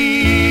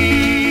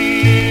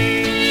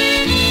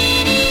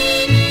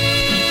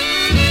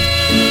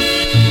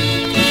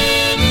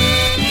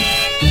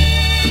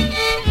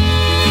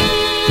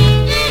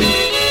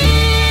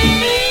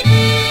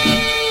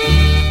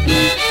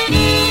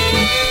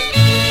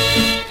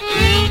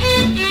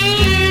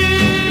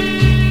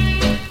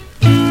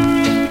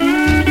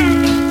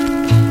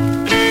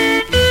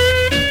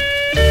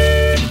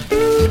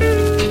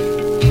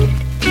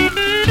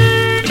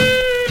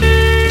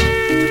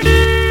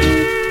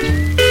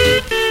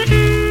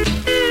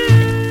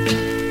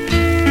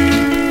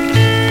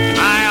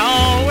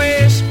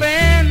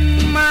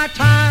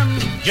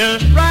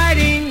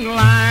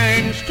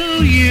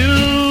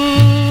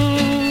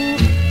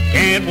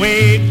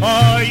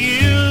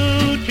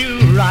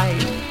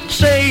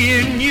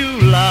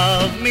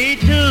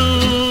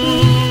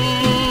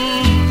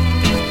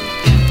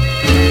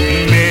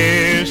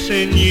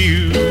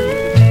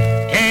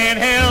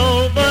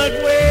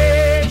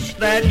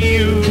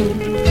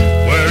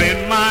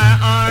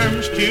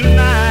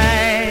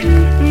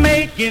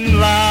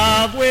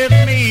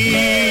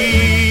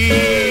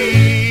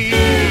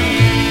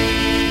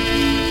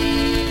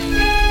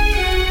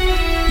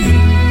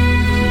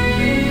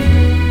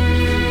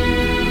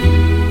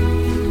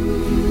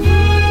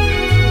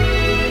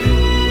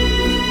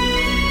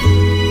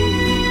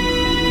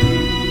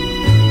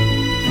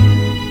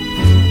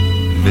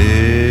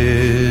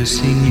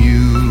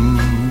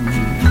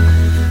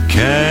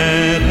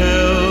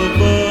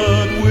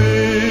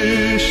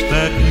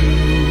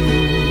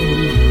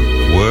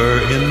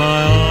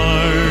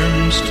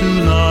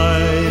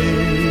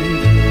 tonight,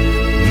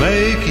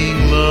 making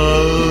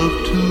love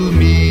to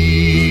me.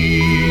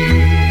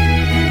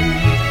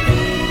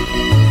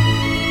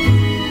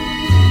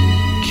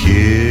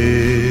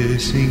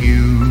 Kissing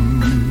you,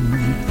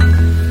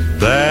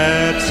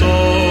 that's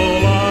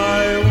all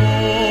I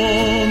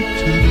want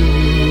to do.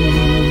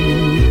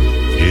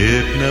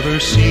 It never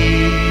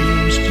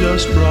seems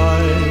just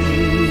right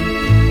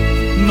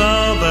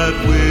now that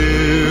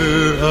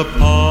we're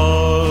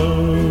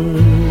apart.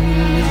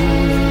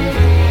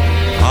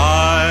 I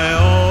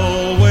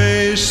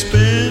always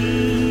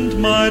spend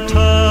my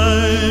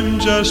time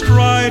just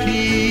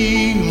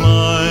writing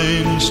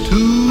lines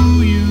to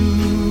you.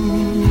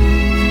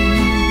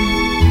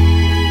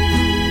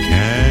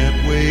 Can't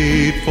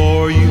wait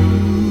for you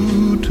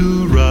to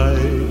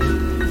write,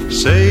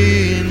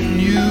 saying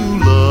you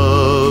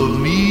love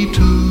me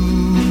too.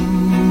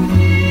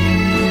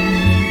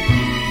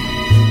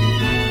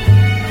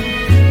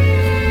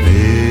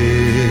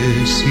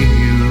 Missing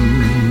you,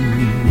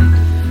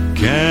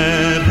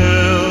 can't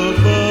help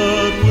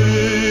but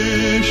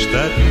wish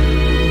that you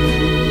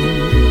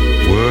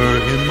were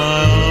in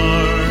my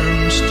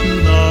arms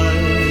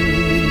tonight,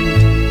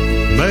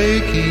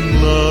 making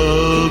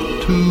love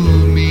to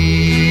me.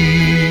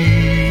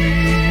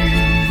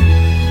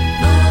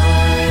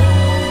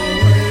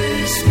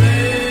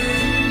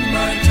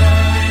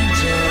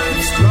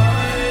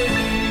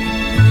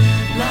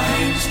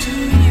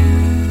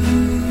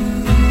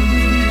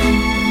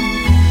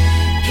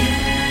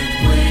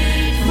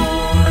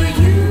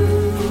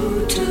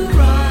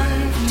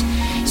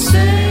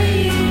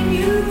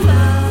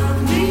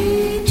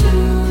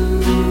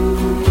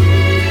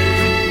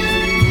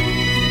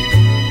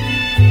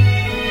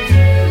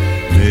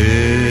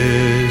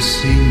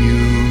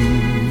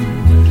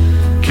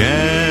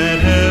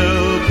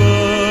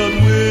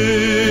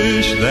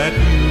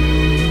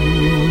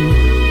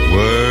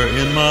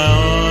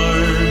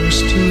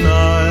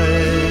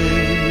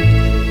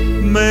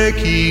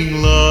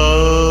 Making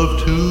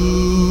love to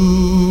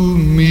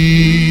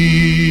me.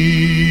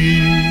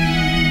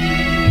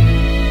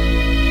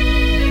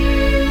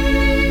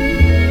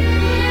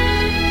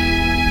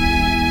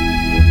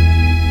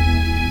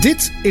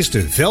 Dit is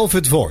de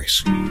Velvet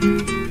Voice. Good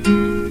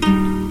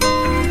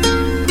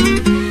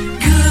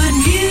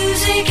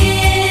music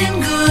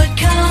in good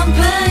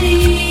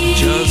company.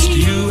 Just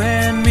you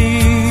and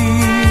me.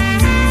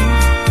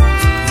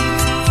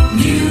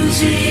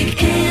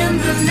 Music in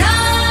the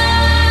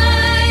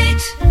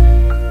night.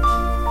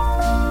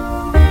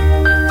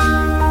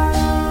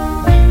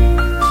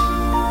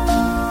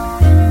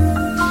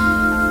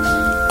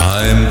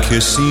 I'm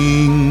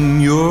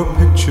kissing your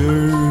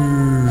picture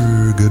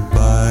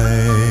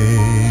goodbye,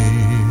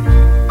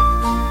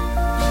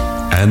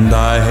 and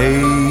I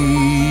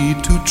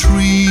hate to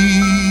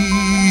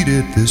treat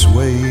it this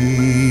way,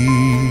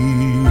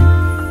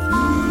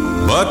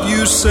 but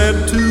you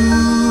said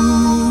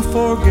to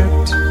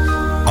forget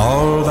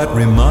all that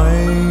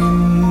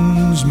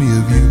reminds me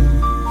of you,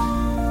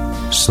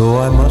 so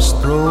I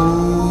must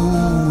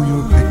throw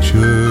your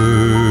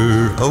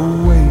picture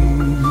away.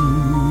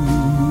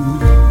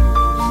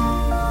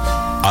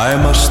 I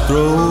must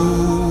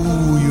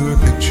throw your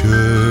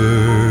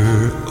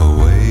picture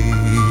away.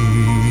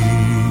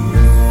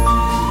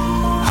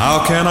 How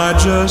can I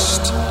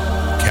just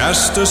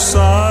cast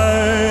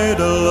aside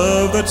a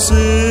love that's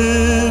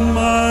in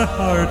my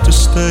heart to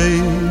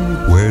stay?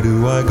 Where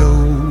do I go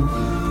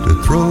to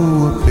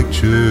throw a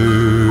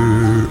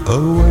picture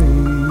away?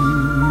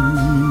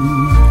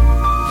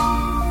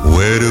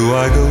 Where do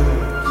I go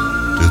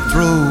to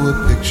throw a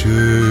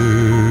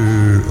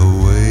picture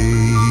away?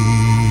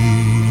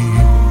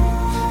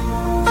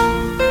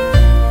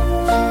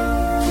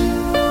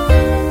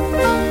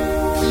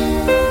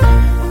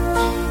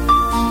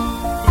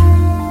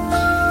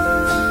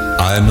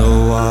 I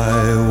know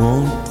I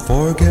won't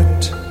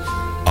forget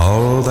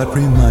all that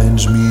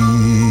reminds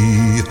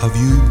me of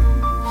you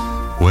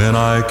when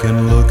I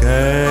can look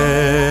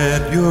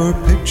at your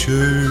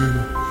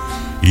picture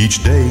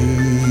each day.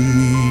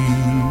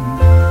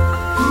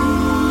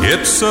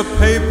 It's a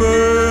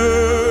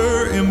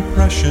paper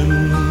impression,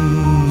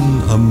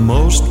 a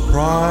most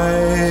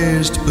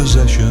prized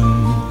possession.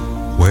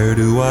 Where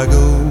do I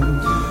go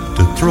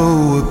to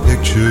throw a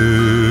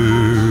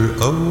picture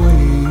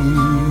away?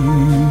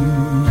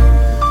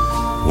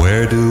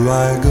 Where do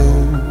I go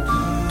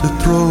to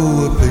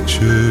throw a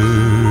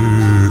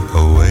picture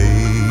away?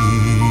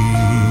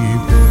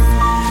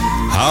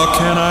 How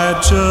can I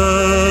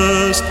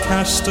just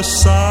cast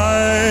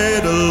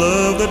aside a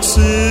love that's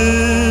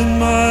in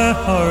my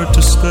heart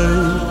to stay?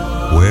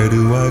 Where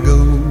do I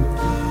go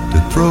to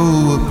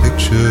throw a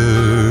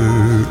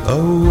picture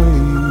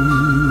away?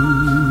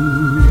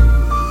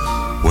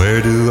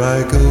 Where do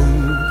I go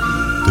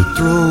to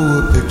throw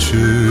a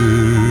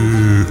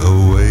picture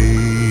away?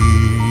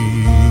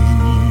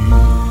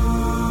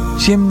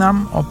 Jim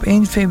nam op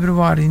 1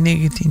 februari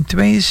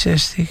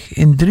 1962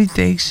 in 3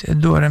 takes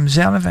het door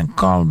hemzelf en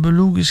Carl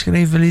Ballou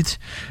geschreven lied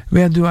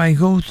Where Do I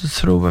Go to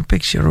Throw a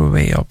Picture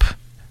Away op.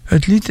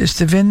 Het lied is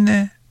te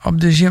vinden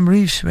op de Jim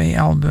Reeves Way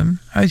album,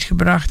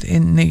 uitgebracht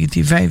in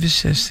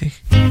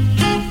 1965.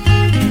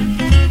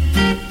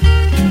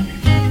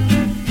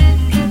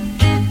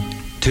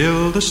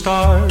 Till the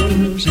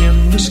stars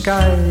in the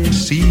sky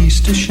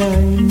cease to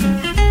shine,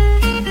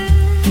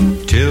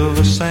 till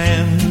the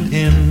sand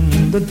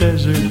in the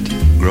desert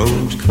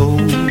grows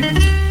cold,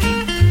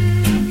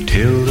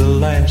 till the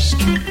last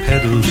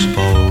petals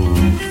fall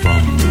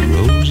from the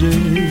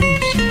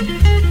roses,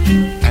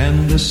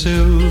 and the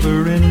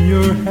silver in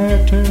your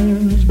hair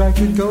turns back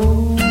to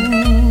gold,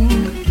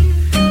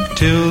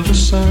 till the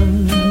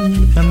sun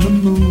and the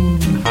moon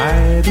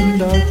hide in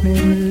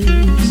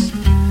darkness,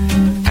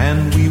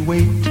 and we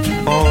wait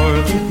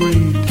for the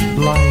great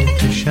light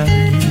to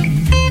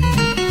shine.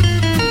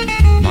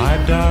 My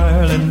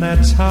darling,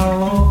 that's how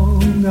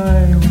long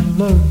I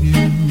will love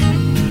you,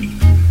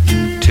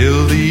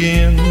 till the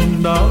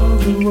end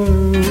of the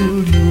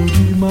world you'll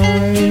be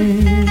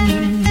mine.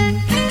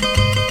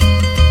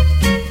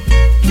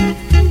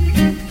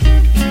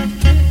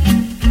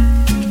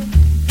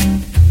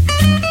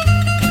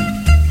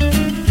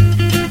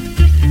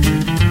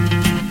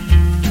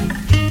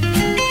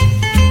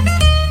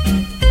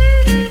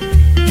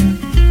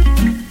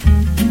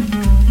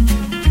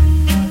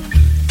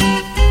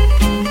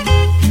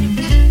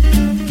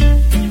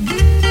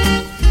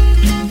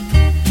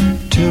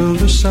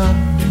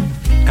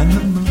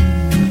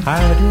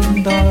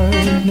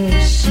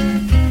 Darkness,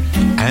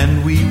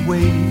 and we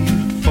wait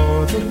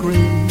for the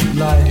great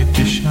light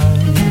to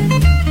shine.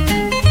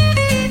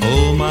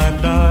 Oh, my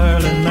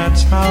darling,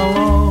 that's how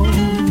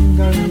long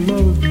I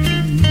love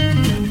you,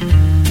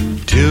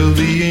 till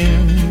the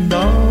end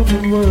of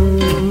the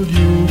world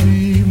you'll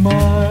be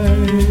mine.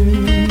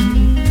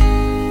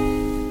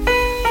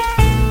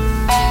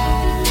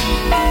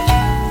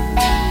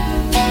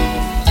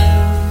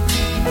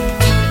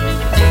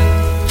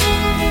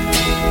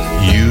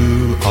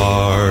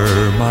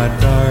 My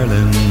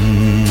darling,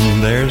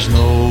 there's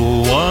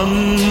no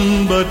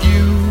one but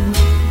you,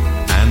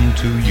 and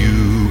to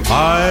you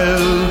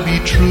I'll be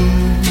true,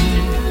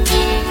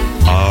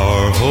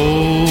 our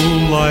whole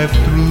life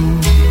through.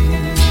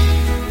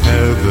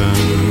 Heaven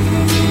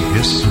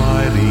is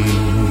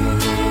smiling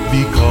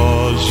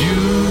because you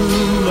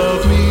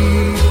love me.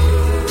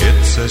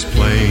 It's as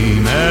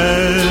plain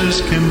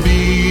as can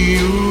be,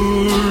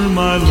 you're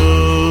my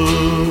love.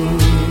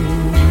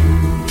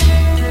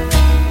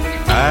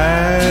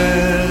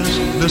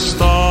 The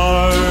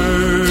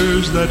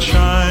stars that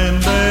shine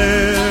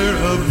there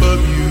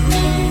above you,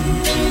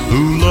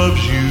 who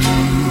loves you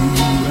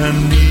and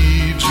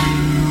needs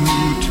you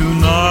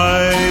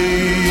tonight,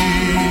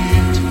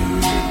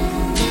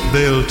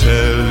 they'll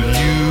tell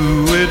you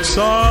it's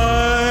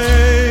I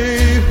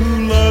who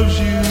loves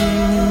you,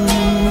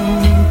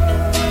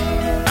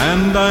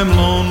 and I'm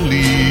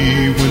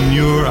lonely when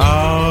you're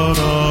out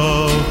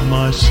of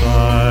my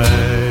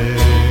sight.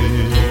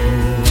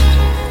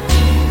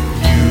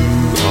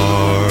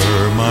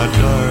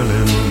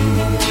 Darling,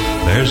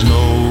 there's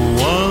no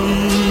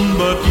one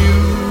but you,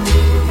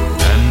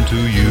 and to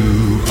you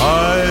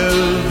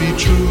I'll be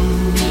true,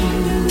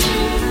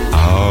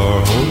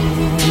 our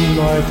whole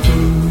life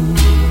through.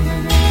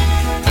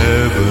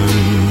 Heaven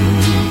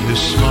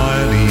is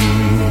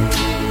smiling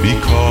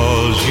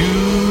because you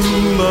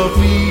love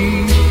me.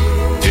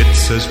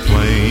 It's as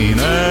plain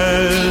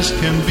as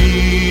can be,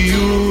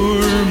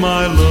 you're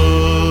my love.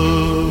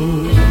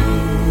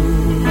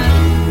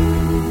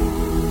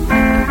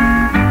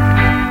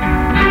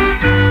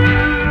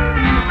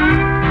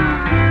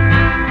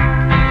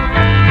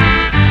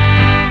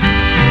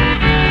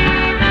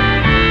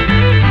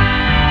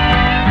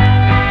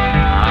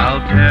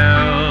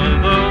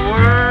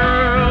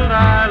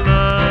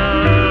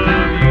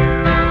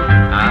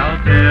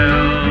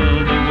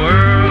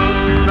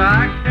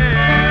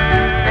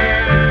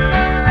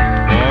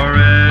 For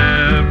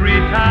every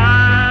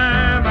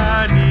time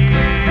I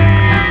need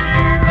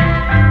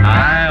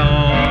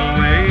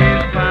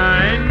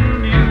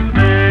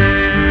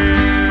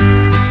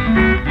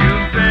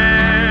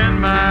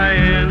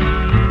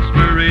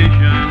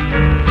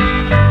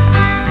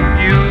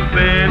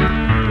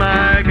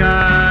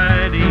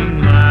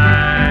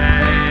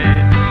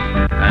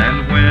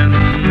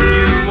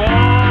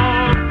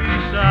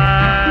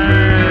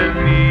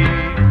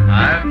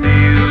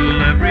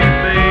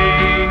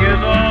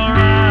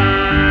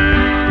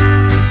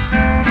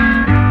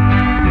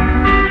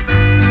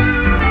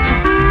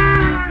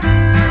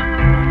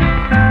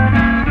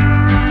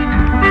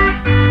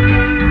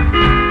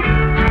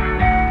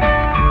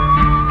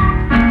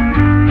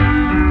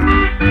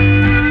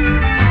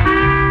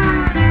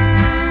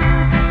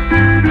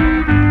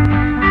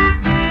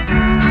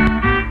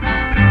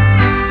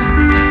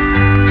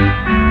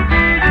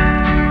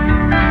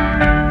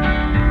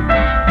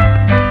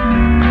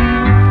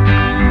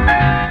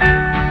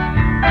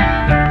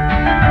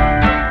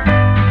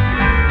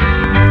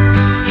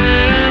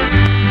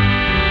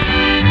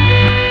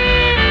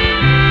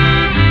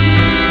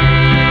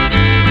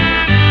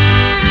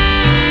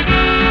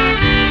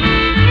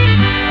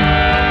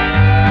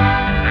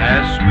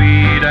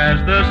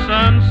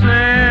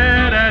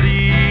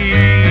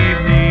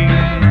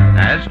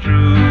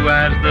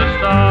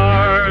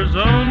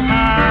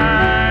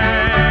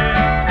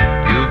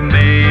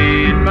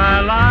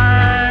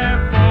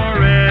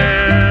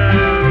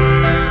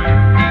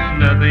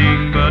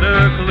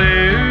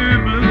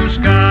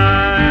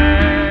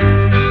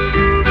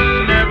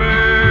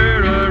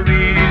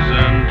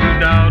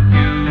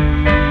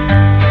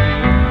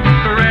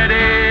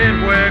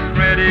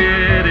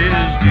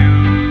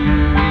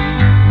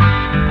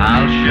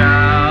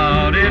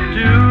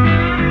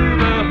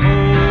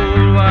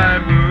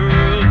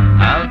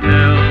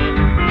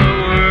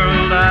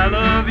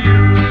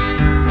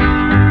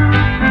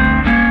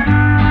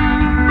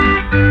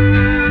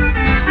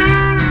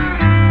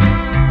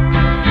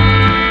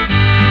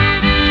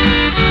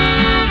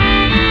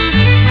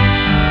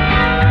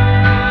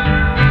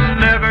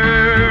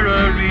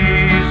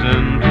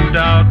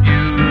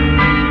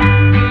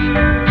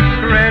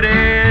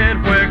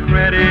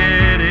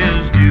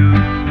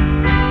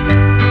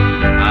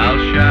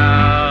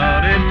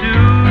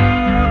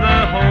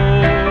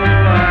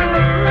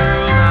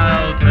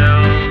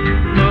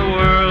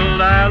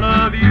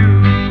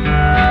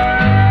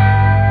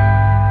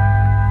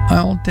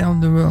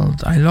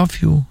Love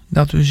You,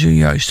 dat u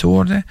zojuist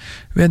hoorde,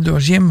 werd door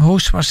Jim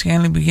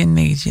hoogstwaarschijnlijk begin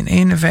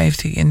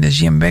 1951 in de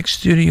Jim Beck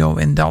Studio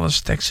in Dallas,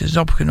 Texas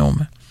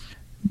opgenomen.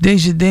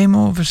 Deze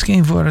demo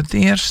verscheen voor het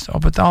eerst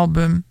op het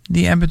album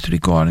The Abbott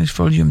Recordings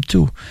Volume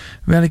 2,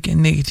 welk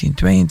in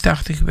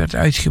 1982 werd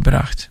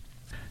uitgebracht.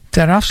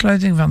 Ter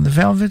afsluiting van The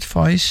Velvet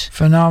Voice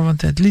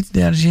vanavond het lied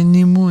There's a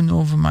New Moon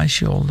Over My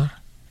Shoulder.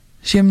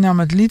 Jim nam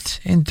het lied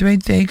in 2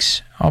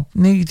 takes op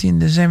 19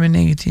 december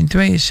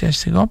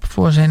 1962 op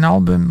voor zijn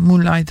album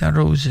Moonlight and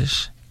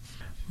Roses.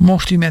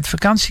 Mocht u met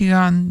vakantie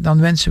gaan, dan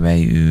wensen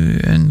wij u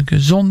een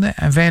gezonde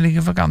en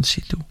veilige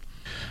vakantie toe.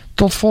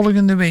 Tot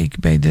volgende week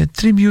bij de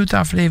tribute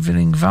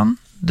aflevering van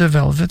The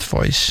Velvet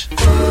Voice.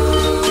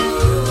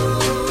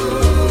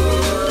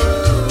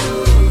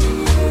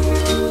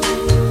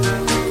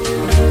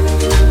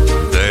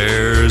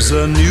 There's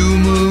a new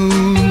moon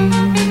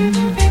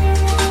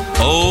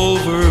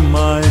over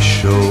my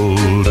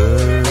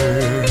shoulder,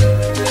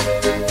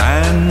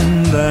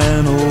 and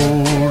an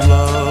old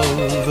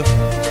love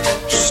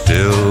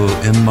still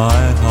in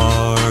my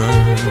heart.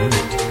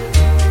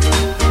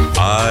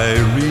 I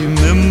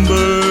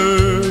remember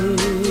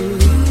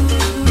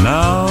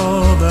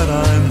now that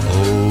I'm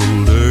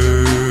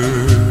older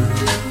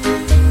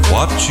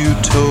what you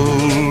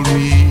told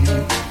me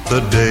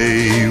the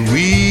day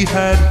we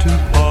had to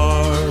part.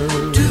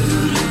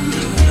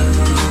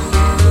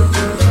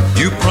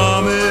 You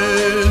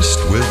promised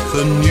with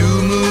the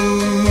new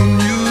moon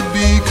you'd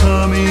be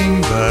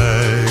coming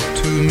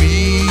back to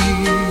me.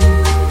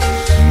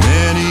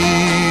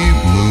 Many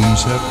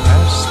moons have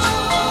passed,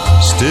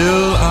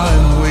 still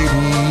I'm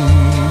waiting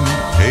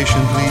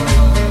patiently.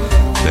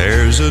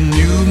 There's a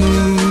new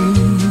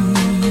moon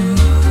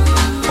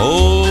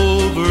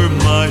over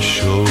my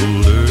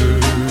shoulder,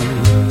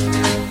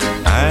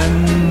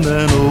 and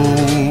an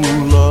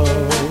old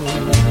love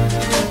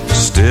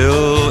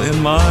still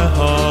in my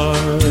heart.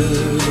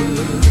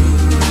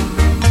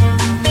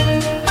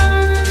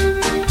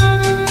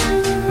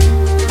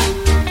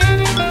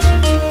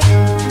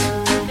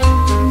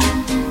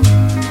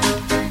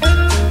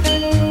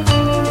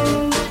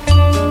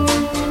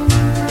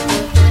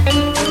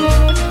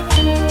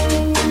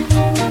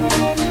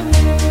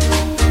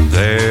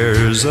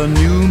 There's a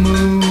new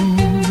moon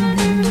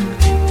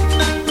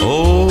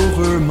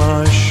over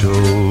my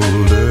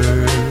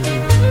shoulder,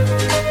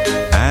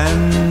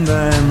 and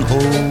an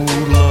old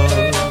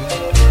love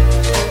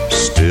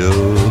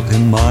still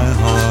in my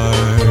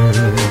heart.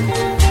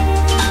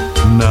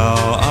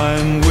 Now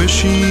I'm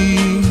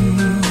wishing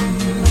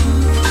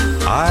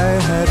I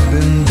had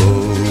been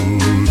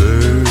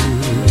bolder,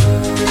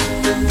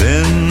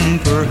 then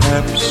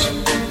perhaps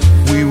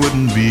we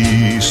wouldn't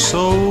be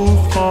so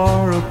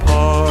far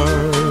apart.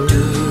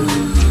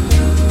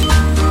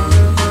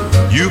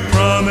 You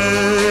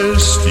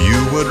promised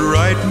you would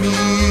write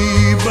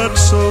me, but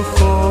so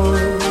far,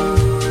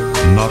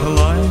 not a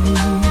line.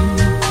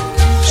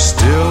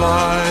 Still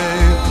I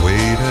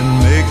wait and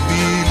make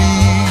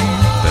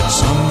believe that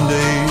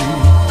someday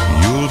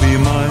you'll be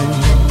mine.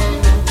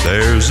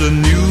 There's a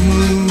new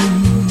moon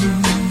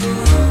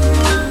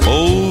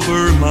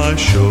over my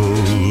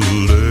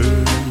shoulder,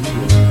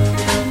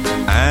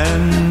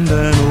 and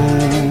an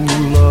old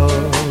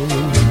love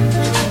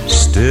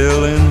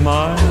still in my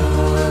heart.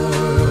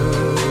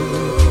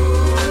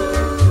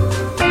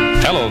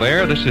 Hello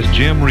there, this is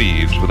Jim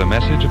Reeves with a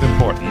message of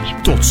importance.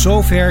 Tot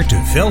zover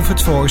de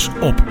Velvet Voice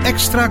op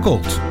Extra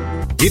Gold.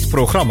 Dit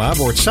programma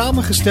wordt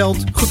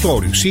samengesteld,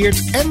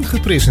 geproduceerd en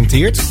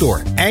gepresenteerd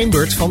door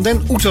Eimert van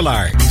den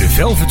Oetelaar. De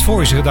Velvet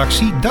Voice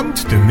redactie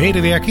dankt de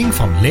medewerking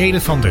van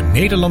leden van de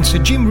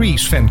Nederlandse Jim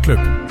Reeves fanclub.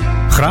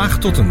 Graag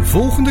tot een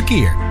volgende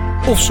keer.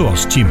 Of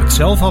zoals Jim het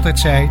zelf altijd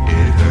zei: It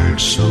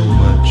hurts so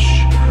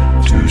much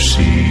to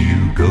see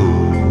you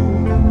go.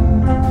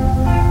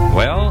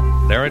 Well,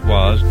 there it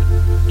was.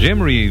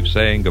 Jim Reeves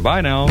saying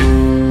goodbye now.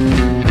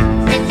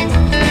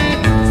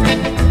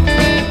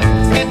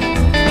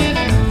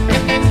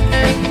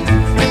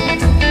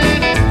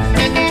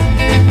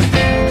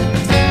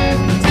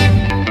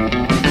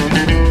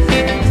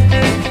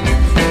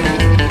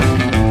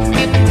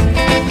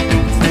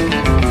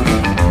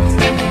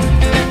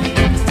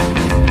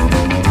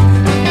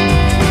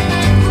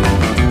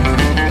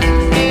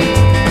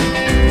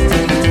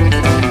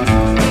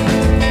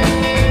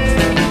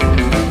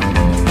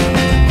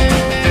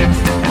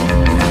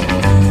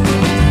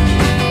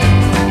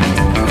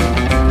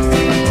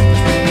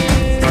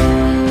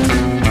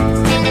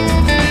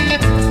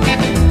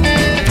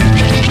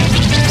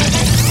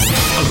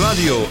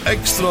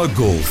 Extra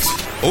Gold.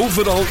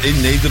 Overal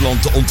in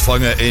Nederland te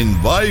ontvangen in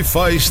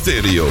wifi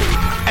stereo.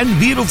 En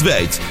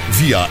wereldwijd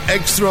via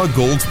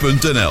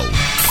extragold.nl.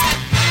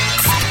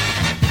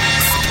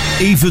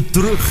 Even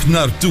terug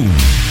naar toen.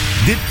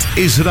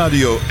 Dit is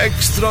Radio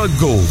Extra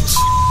Gold.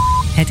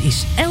 Het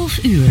is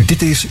 11 uur.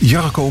 Dit is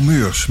Jarko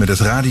Meurs met het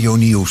Radio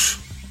Nieuws.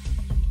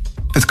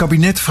 Het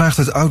kabinet vraagt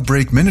het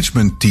Outbreak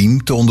Management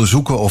Team te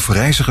onderzoeken of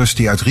reizigers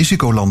die uit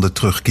risicolanden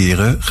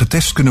terugkeren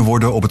getest kunnen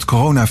worden op het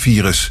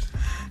coronavirus.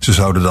 Ze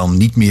zouden dan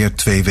niet meer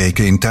 2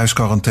 weken in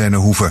thuisquarantaine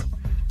hoeven.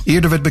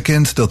 Eerder werd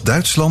bekend dat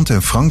Duitsland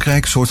en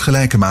Frankrijk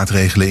soortgelijke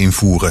maatregelen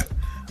invoeren.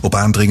 Op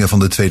aandringen van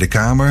de Tweede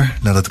Kamer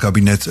laat het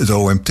kabinet het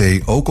OMT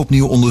ook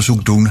opnieuw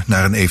onderzoek doen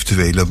naar een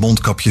eventuele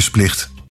mondkapjesplicht.